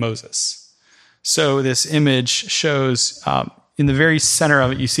quoting Moses. So this image shows in the very center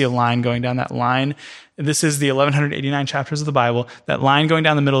of it, you see a line going down that line. This is the 1189 chapters of the Bible. That line going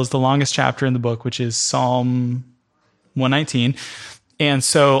down the middle is the longest chapter in the book, which is Psalm 119. And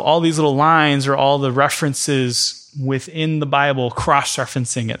so all these little lines are all the references within the Bible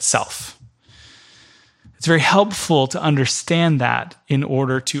cross-referencing itself. It's very helpful to understand that in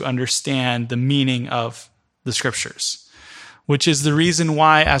order to understand the meaning of the scriptures, which is the reason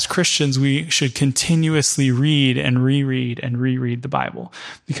why, as Christians, we should continuously read and reread the Bible.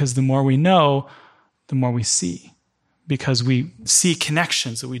 Because the more we know, the more we see. Because we see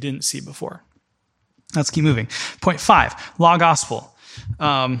connections that we didn't see before. Let's keep moving. Point 5, law gospel.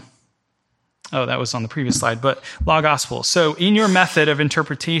 That was on the previous slide, but law gospel. So in your method of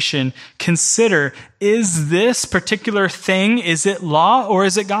interpretation, consider, is this particular thing, is it law or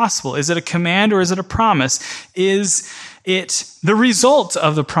is it gospel? Is it a command or is it a promise? Is it the result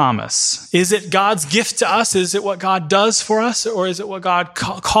of the promise? Is it God's gift to us? Is it what God does for us? Or is it what God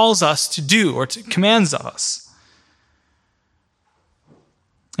calls us to do or commands of us?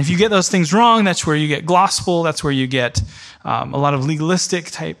 If you get those things wrong, that's where you get gospel. That's where you get a lot of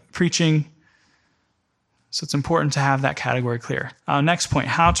legalistic type preaching. So it's important to have that category clear. Next point,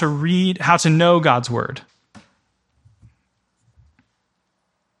 how to know God's word.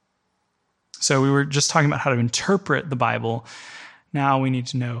 So we were just talking about how to interpret the Bible. Now we need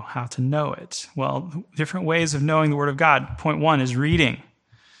to know how to know it. Well, different ways of knowing the word of God. Point 1 is reading.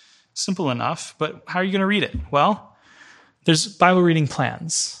 Simple enough, but how are you going to read it? Well, there's Bible reading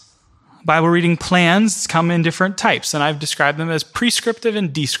plans. Bible reading plans come in different types, and I've described them as prescriptive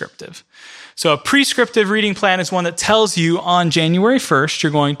and descriptive. So a prescriptive reading plan is one that tells you on January 1st,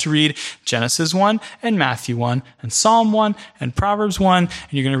 you're going to read Genesis 1 and Matthew 1 and Psalm 1 and Proverbs 1, and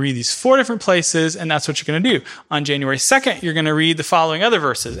you're going to read these 4 different places, and that's what you're going to do. On January 2nd, you're going to read the following other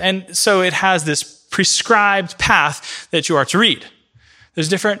verses. And so it has this prescribed path that you are to read. There's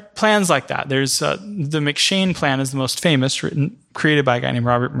different plans like that. There's the McShane plan is the most famous, created by a guy named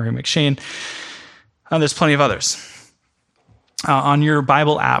Robert Murray McShane. There's plenty of others. On your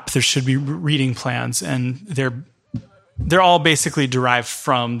Bible app, there should be reading plans, and they're all basically derived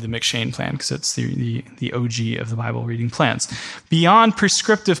from the McShane plan because it's the OG of the Bible reading plans. Beyond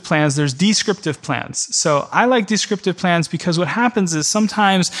prescriptive plans, there's descriptive plans. So I like descriptive plans because what happens is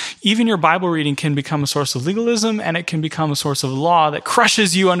sometimes even your Bible reading can become a source of legalism, and it can become a source of law that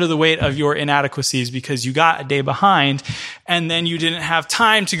crushes you under the weight of your inadequacies because you got a day behind, and then you didn't have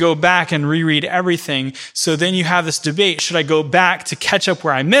time to go back and reread everything. So then you have this debate. Should I go back to catch up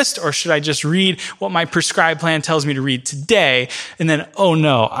where I missed, or should I just read what my prescribed plan tells me to read today? And then, oh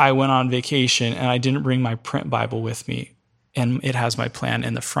no, I went on vacation and I didn't bring my print Bible with me. and it has my plan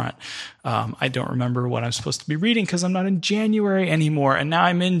in the front. I don't remember what I'm supposed to be reading because I'm not in January anymore, and now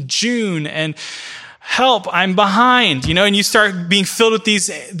I'm in June, and help, I'm behind, and you start being filled with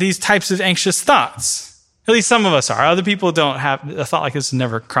these types of anxious thoughts. At least some of us are. Other people don't have a thought like this.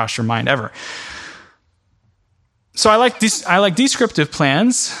 Never crossed your mind ever. So I like descriptive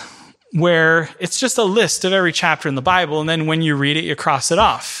plans where it's just a list of every chapter in the Bible, and then when you read it, you cross it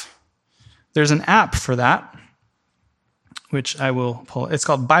off. There's an app for that, which I will pull. It's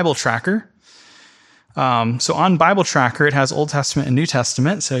called Bible Tracker. So on Bible Tracker, it has Old Testament and New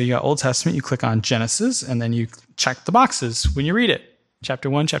Testament. So you got Old Testament, you click on Genesis, and then you check the boxes when you read it. Chapter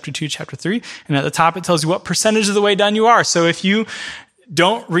 1, Chapter 2, Chapter 3. And at the top, it tells you what percentage of the way done you are. So if you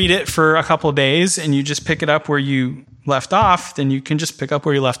don't read it for a couple of days and you just pick it up where you left off, then you can just pick up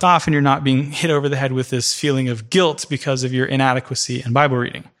where you left off, and you're not being hit over the head with this feeling of guilt because of your inadequacy in Bible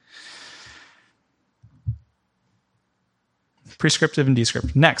reading. Prescriptive and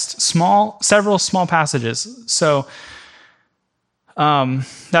descriptive. Next, several small passages. So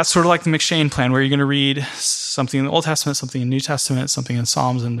that's sort of like the McShane plan, where you're going to read something in the Old Testament, something in the New Testament, something in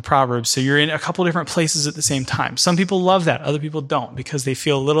Psalms and the Proverbs. So you're in a couple different places at the same time. Some people love that. Other people don't, because they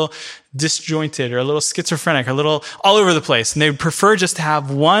feel a little disjointed or a little schizophrenic, or a little all over the place. And they prefer just to have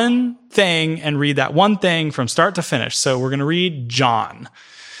one thing and read that one thing from start to finish. So we're going to read John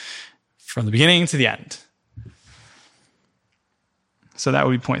from the beginning to the end. So that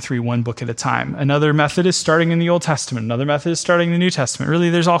would be point 3, one book at a time. Another method is starting in the Old Testament. Another method is starting in the New Testament. Really,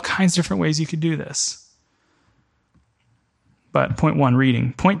 there's all kinds of different ways you could do this. But point 1,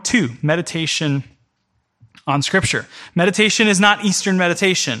 reading. Point 2, meditation on Scripture. Meditation is not Eastern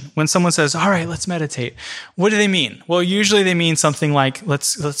meditation. When someone says, all right, let's meditate, what do they mean? Well, usually they mean something like,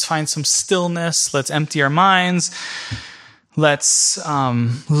 let's find some stillness, let's empty our minds, let's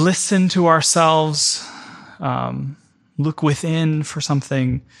listen to ourselves, look within for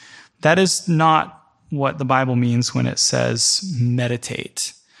something. That is not what the Bible means when it says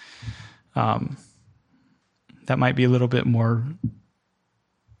meditate. That might be a little bit more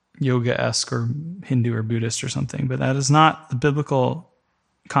yoga-esque or Hindu or Buddhist or something, but that is not the biblical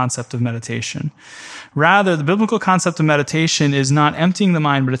concept of meditation. Rather, the biblical concept of meditation is not emptying the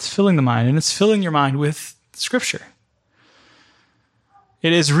mind, but it's filling the mind, and it's filling your mind with Scripture.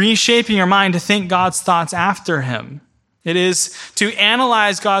 It is reshaping your mind to think God's thoughts after Him. It is to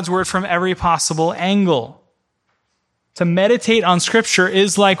analyze God's word from every possible angle. To meditate on Scripture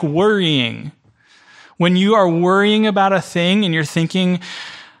is like worrying. When you are worrying about a thing and you're thinking,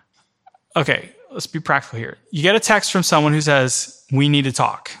 okay, let's be practical here. You get a text from someone who says, we need to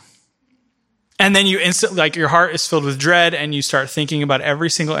talk. And then you instantly, like, your heart is filled with dread, and you start thinking about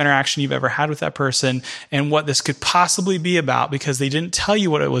every single interaction you've ever had with that person and what this could possibly be about, because they didn't tell you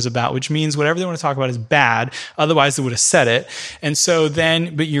what it was about, which means whatever they want to talk about is bad. Otherwise, they would have said it. And so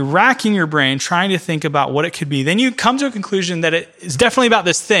then, but you're racking your brain trying to think about what it could be. Then you come to a conclusion that it is definitely about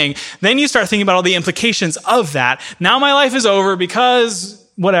this thing. Then you start thinking about all the implications of that. Now my life is over because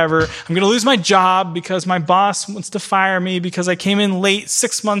whatever, I'm going to lose my job because my boss wants to fire me because I came in late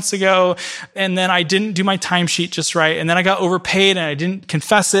 6 months ago, and then I didn't do my timesheet just right, and then I got overpaid and I didn't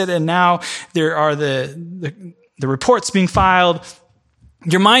confess it, and now there are the reports being filed.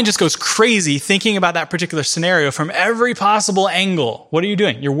 Your mind just goes crazy thinking about that particular scenario from every possible angle. What are you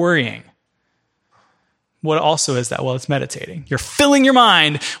doing? You're worrying. What also is that? Well, it's meditating. You're filling your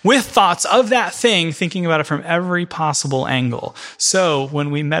mind with thoughts of that thing, thinking about it from every possible angle. So when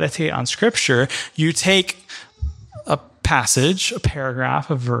we meditate on Scripture, you take a passage, a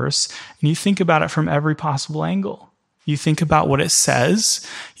paragraph, a verse, and you think about it from every possible angle. You think about what it says.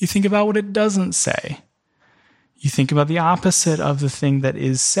 You think about what it doesn't say. You think about the opposite of the thing that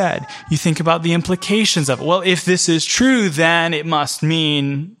is said. You think about the implications of it. Well, if this is true, then it must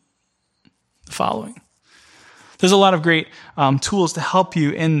mean the following. There's a lot of great tools to help you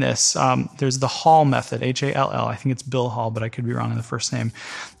in this. There's the Hall method, Hall. I think it's Bill Hall, but I could be wrong in the first name.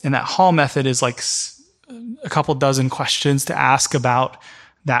 And that Hall method is like a couple dozen questions to ask about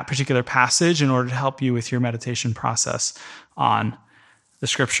that particular passage in order to help you with your meditation process on the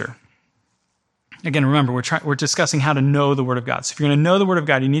Scripture. Again, remember, we're discussing how to know the Word of God. So if you're going to know the Word of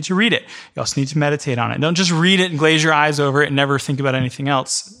God, you need to read it. You also need to meditate on it. Don't just read it and glaze your eyes over it and never think about anything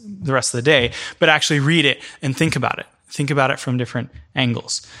else the rest of the day, but actually read it and think about it. Think about it from different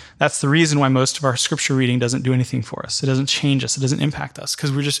angles. That's the reason why most of our Scripture reading doesn't do anything for us. It doesn't change us. It doesn't impact us,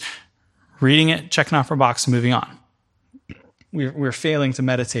 because we're just reading it, checking off our box, and moving on. We're failing to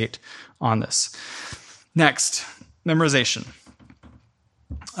meditate on this. Next, memorization.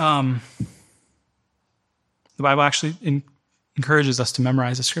 The Bible actually encourages us to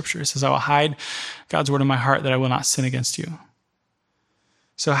memorize the scripture. It says, I will hide God's word in my heart that I will not sin against you.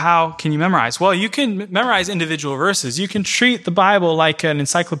 So how can you memorize? Well, you can memorize individual verses. You can treat the Bible like an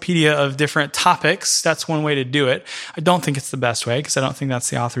encyclopedia of different topics. That's one way to do it. I don't think it's the best way because I don't think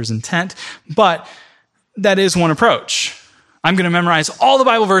that's the author's intent, but that is one approach. I'm going to memorize all the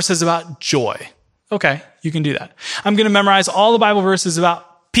Bible verses about joy. Okay, you can do that. I'm going to memorize all the Bible verses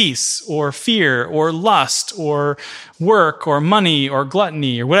about peace or fear or lust or work or money or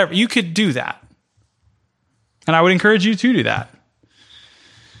gluttony or whatever. You could do that. And I would encourage you to do that.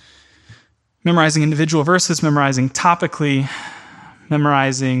 Memorizing individual verses, memorizing topically,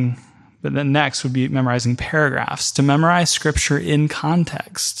 but then next would be memorizing paragraphs. To memorize scripture in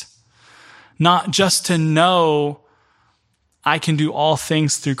context. Not just to know I can do all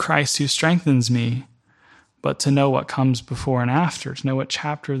things through Christ who strengthens me, but to know what comes before and after, to know what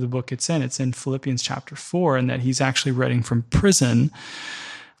chapter of the book it's in. It's in Philippians chapter 4, and that he's actually writing from prison,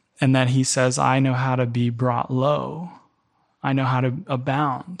 and that he says, I know how to be brought low. I know how to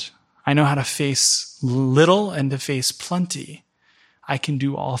abound. I know how to face little and to face plenty. I can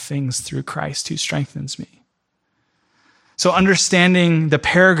do all things through Christ who strengthens me. So understanding the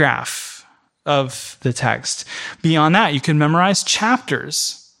paragraph of the text. Beyond that, you can memorize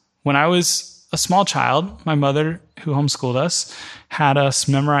chapters. When I was a small child, my mother, who homeschooled us, had us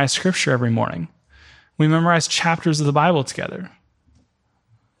memorize scripture every morning. We memorized chapters of the Bible together.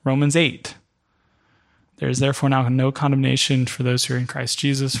 Romans 8. There is therefore now no condemnation for those who are in Christ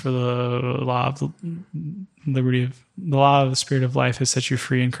Jesus, for the law of the liberty of the law of the Spirit of life has set you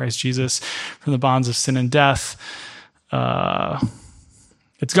free in Christ Jesus from the bonds of sin and death.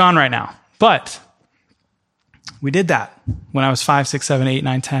 It's gone right now. But we did that when I was 5, 6, 7, 8,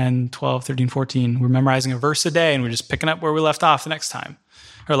 9, 10, 12, 13, 14. We're memorizing a verse a day, and we're just picking up where we left off the next time,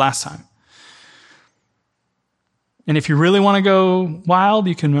 or last time. And if you really want to go wild,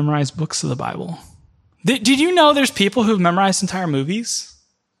 you can memorize books of the Bible. Did you know there's people who've memorized entire movies?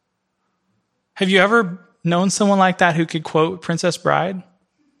 Have you ever known someone like that who could quote Princess Bride?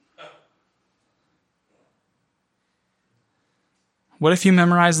 What if you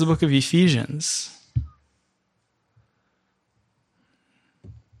memorize the book of Ephesians?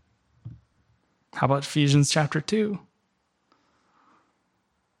 How about Ephesians chapter 2?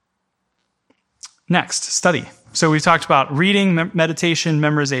 Next, study. So we've talked about reading, meditation,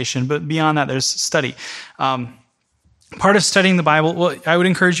 memorization, but beyond that, there's study. Part of studying the Bible, well, I would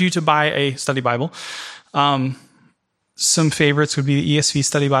encourage you to buy a study Bible. Some favorites would be the ESV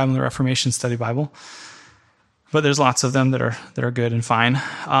Study Bible and the Reformation Study Bible, but there's lots of them that are good and fine.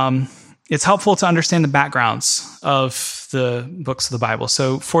 It's helpful to understand the backgrounds of the books of the Bible.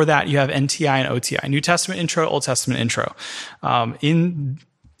 So for that, you have NTI and OTI, New Testament Intro, Old Testament Intro.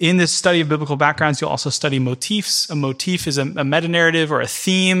 In this study of biblical backgrounds, you'll also study motifs. A motif is a meta-narrative or a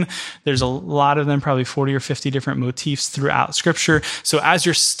theme. There's a lot of them, probably 40 or 50 different motifs throughout Scripture. So as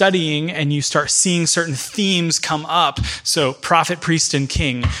you're studying and you start seeing certain themes come up, so prophet, priest, and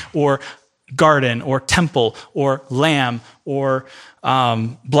king, or garden, or temple, or lamb, or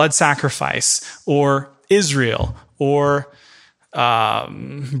blood sacrifice, or Israel, or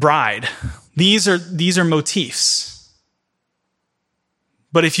bride. These are motifs.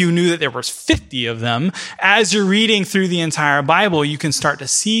 But if you knew that there was 50 of them, as you're reading through the entire Bible, you can start to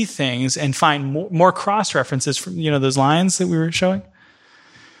see things and find more cross-references from, those lines that we were showing.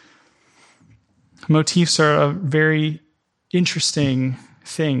 Motifs are a very interesting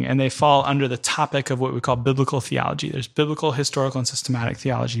thing, and they fall under the topic of what we call biblical theology. There's biblical, historical, and systematic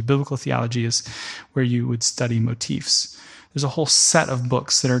theology. Biblical theology is where you would study motifs. There's a whole set of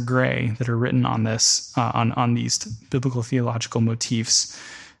books that are gray that are written on this, on these biblical theological motifs,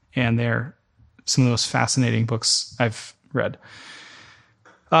 and they're some of the most fascinating books I've read.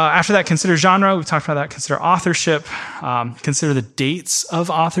 After that, consider genre. We've talked about that. Consider authorship. Consider the dates of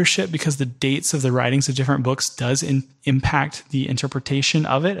authorship, because the dates of the writings of different books does impact the interpretation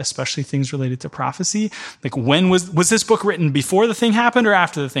of it, especially things related to prophecy. Like, when was this book written, before the thing happened or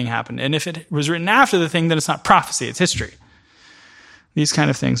after the thing happened? And if it was written after the thing, then it's not prophecy, it's history. These kind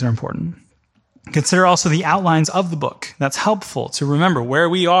of things are important. Consider also the outlines of the book. That's helpful to remember where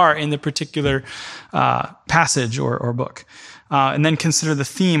we are in the particular passage or book. And then consider the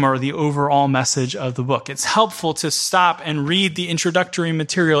theme or the overall message of the book. It's helpful to stop and read the introductory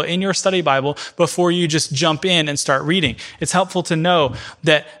material in your study Bible before you just jump in and start reading. It's helpful to know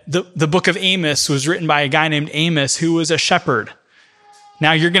that the book of Amos was written by a guy named Amos, who was a shepherd.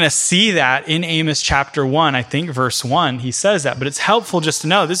 Now, you're going to see that in Amos chapter 1, I think verse 1, he says that. But it's helpful just to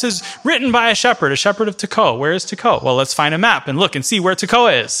know this is written by a shepherd of Tekoa. Where is Tekoa? Well, let's find a map and look and see where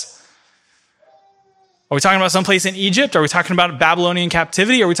Tekoa is. Are we talking about someplace in Egypt? Are we talking about Babylonian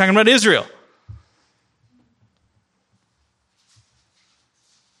captivity? Are we talking about Israel?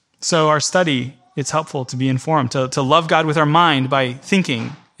 So our study, it's helpful to be informed, to love God with our mind by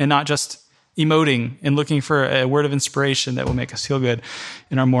thinking and not just emoting and looking for a word of inspiration that will make us feel good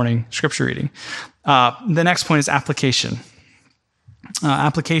in our morning scripture reading. The next point is application.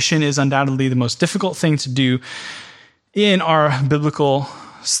 Application is undoubtedly the most difficult thing to do in our biblical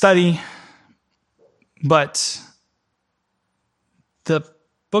study, but the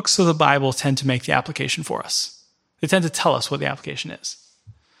books of the Bible tend to make the application for us. They tend to tell us what the application is.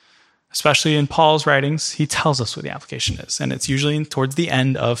 Especially in Paul's writings, he tells us what the application is, and it's usually towards the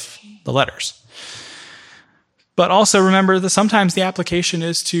end of the letters. But also remember that sometimes the application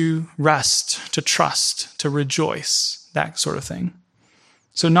is to rest, to trust, to rejoice, that sort of thing.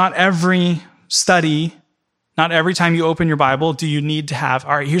 So not every study, not every time you open your Bible do you need to have,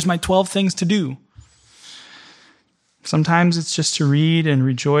 all right, here's my 12 things to do. Sometimes it's just to read and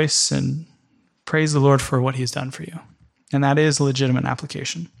rejoice and praise the Lord for what he's done for you. And that is a legitimate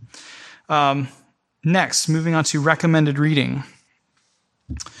application. Next, moving on to recommended reading.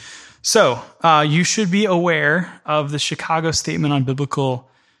 So, you should be aware of the Chicago Statement on Biblical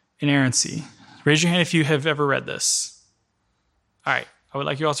Inerrancy. Raise your hand if you have ever read this. All right, I would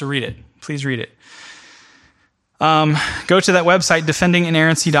like you all to read it. Please read it. Go to that website,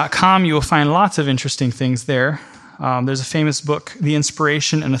 defendinginerrancy.com. You will find lots of interesting things there. There's a famous book, The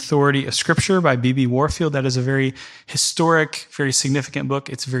Inspiration and Authority of Scripture by B.B. Warfield. That is a very historic, very significant book.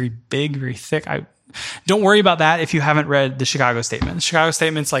 It's very big, very thick. Don't worry about that if you haven't read the Chicago Statement. The Chicago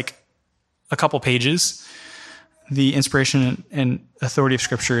Statement's like a couple pages. The Inspiration and Authority of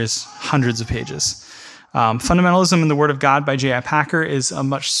Scripture is hundreds of pages. Fundamentalism in the Word of God by J.I. Packer is a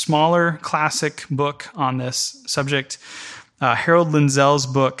much smaller classic book on this subject. Harold Lindsell's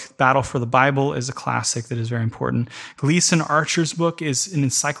book, Battle for the Bible, is a classic that is very important. Gleason Archer's book is an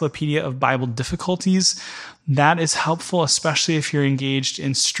encyclopedia of Bible difficulties. That is helpful, especially if you're engaged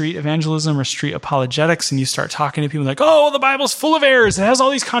in street evangelism or street apologetics and you start talking to people like, oh, the Bible's full of errors. It has all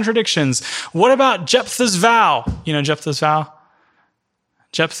these contradictions. What about Jephthah's vow? You know Jephthah's vow?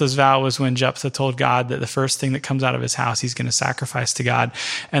 Jephthah's vow was when Jephthah told God that the first thing that comes out of his house, he's going to sacrifice to God.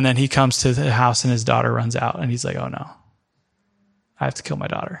 And then he comes to the house and his daughter runs out and he's like, oh no. I have to kill my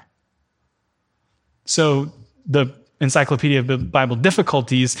daughter. So the Encyclopedia of Bible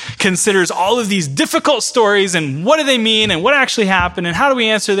Difficulties considers all of these difficult stories and what do they mean and what actually happened and how do we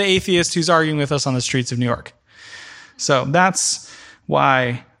answer the atheist who's arguing with us on the streets of New York. So that's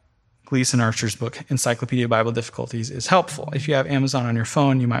why Gleason Archer's book, Encyclopedia of Bible Difficulties, is helpful. If you have Amazon on your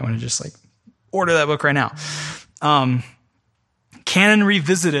phone, you might want to just order that book right now. Canon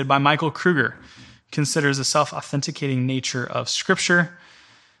Revisited by Michael Kruger considers the self-authenticating nature of Scripture,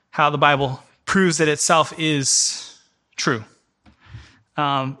 how the Bible proves that itself is true.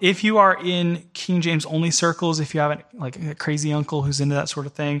 If you are in King James only circles, if you have a crazy uncle who's into that sort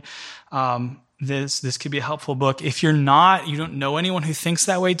of thing, this could be a helpful book. If you're not, you don't know anyone who thinks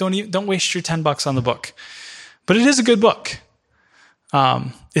that way, don't waste your $10 on the book. But it is a good book.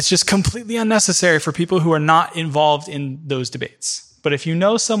 It's just completely unnecessary for people who are not involved in those debates. But if you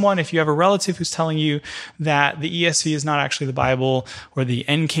know someone, if you have a relative who's telling you that the ESV is not actually the Bible or the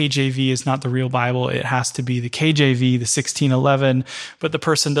NKJV is not the real Bible, it has to be the KJV, the 1611, but the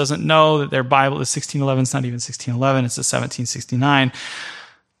person doesn't know that their Bible, the 1611 is not even 1611, it's the 1769.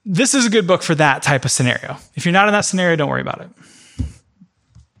 This is a good book for that type of scenario. If you're not in that scenario, don't worry about it.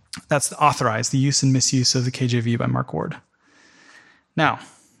 That's Authorized, the Use and Misuse of the KJV by Mark Ward. Now,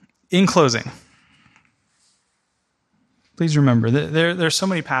 in closing, please remember that there's so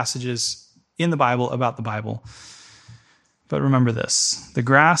many passages in the Bible about the Bible. But remember this: the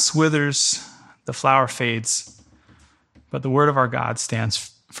grass withers, the flower fades, but the word of our God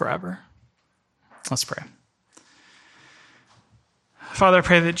stands forever. Let's pray. Father, I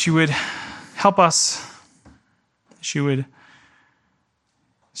pray that you would help us, that you would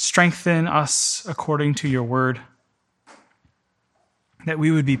strengthen us according to your word, that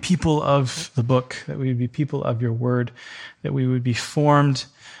we would be people of the book, that we would be people of your word, that we would be formed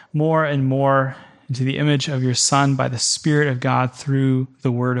more and more into the image of your Son by the Spirit of God through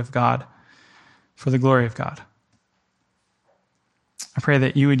the word of God for the glory of God. I pray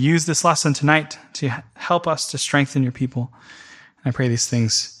that you would use this lesson tonight to help us to strengthen your people. And I pray these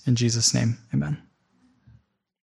things in Jesus' name. Amen.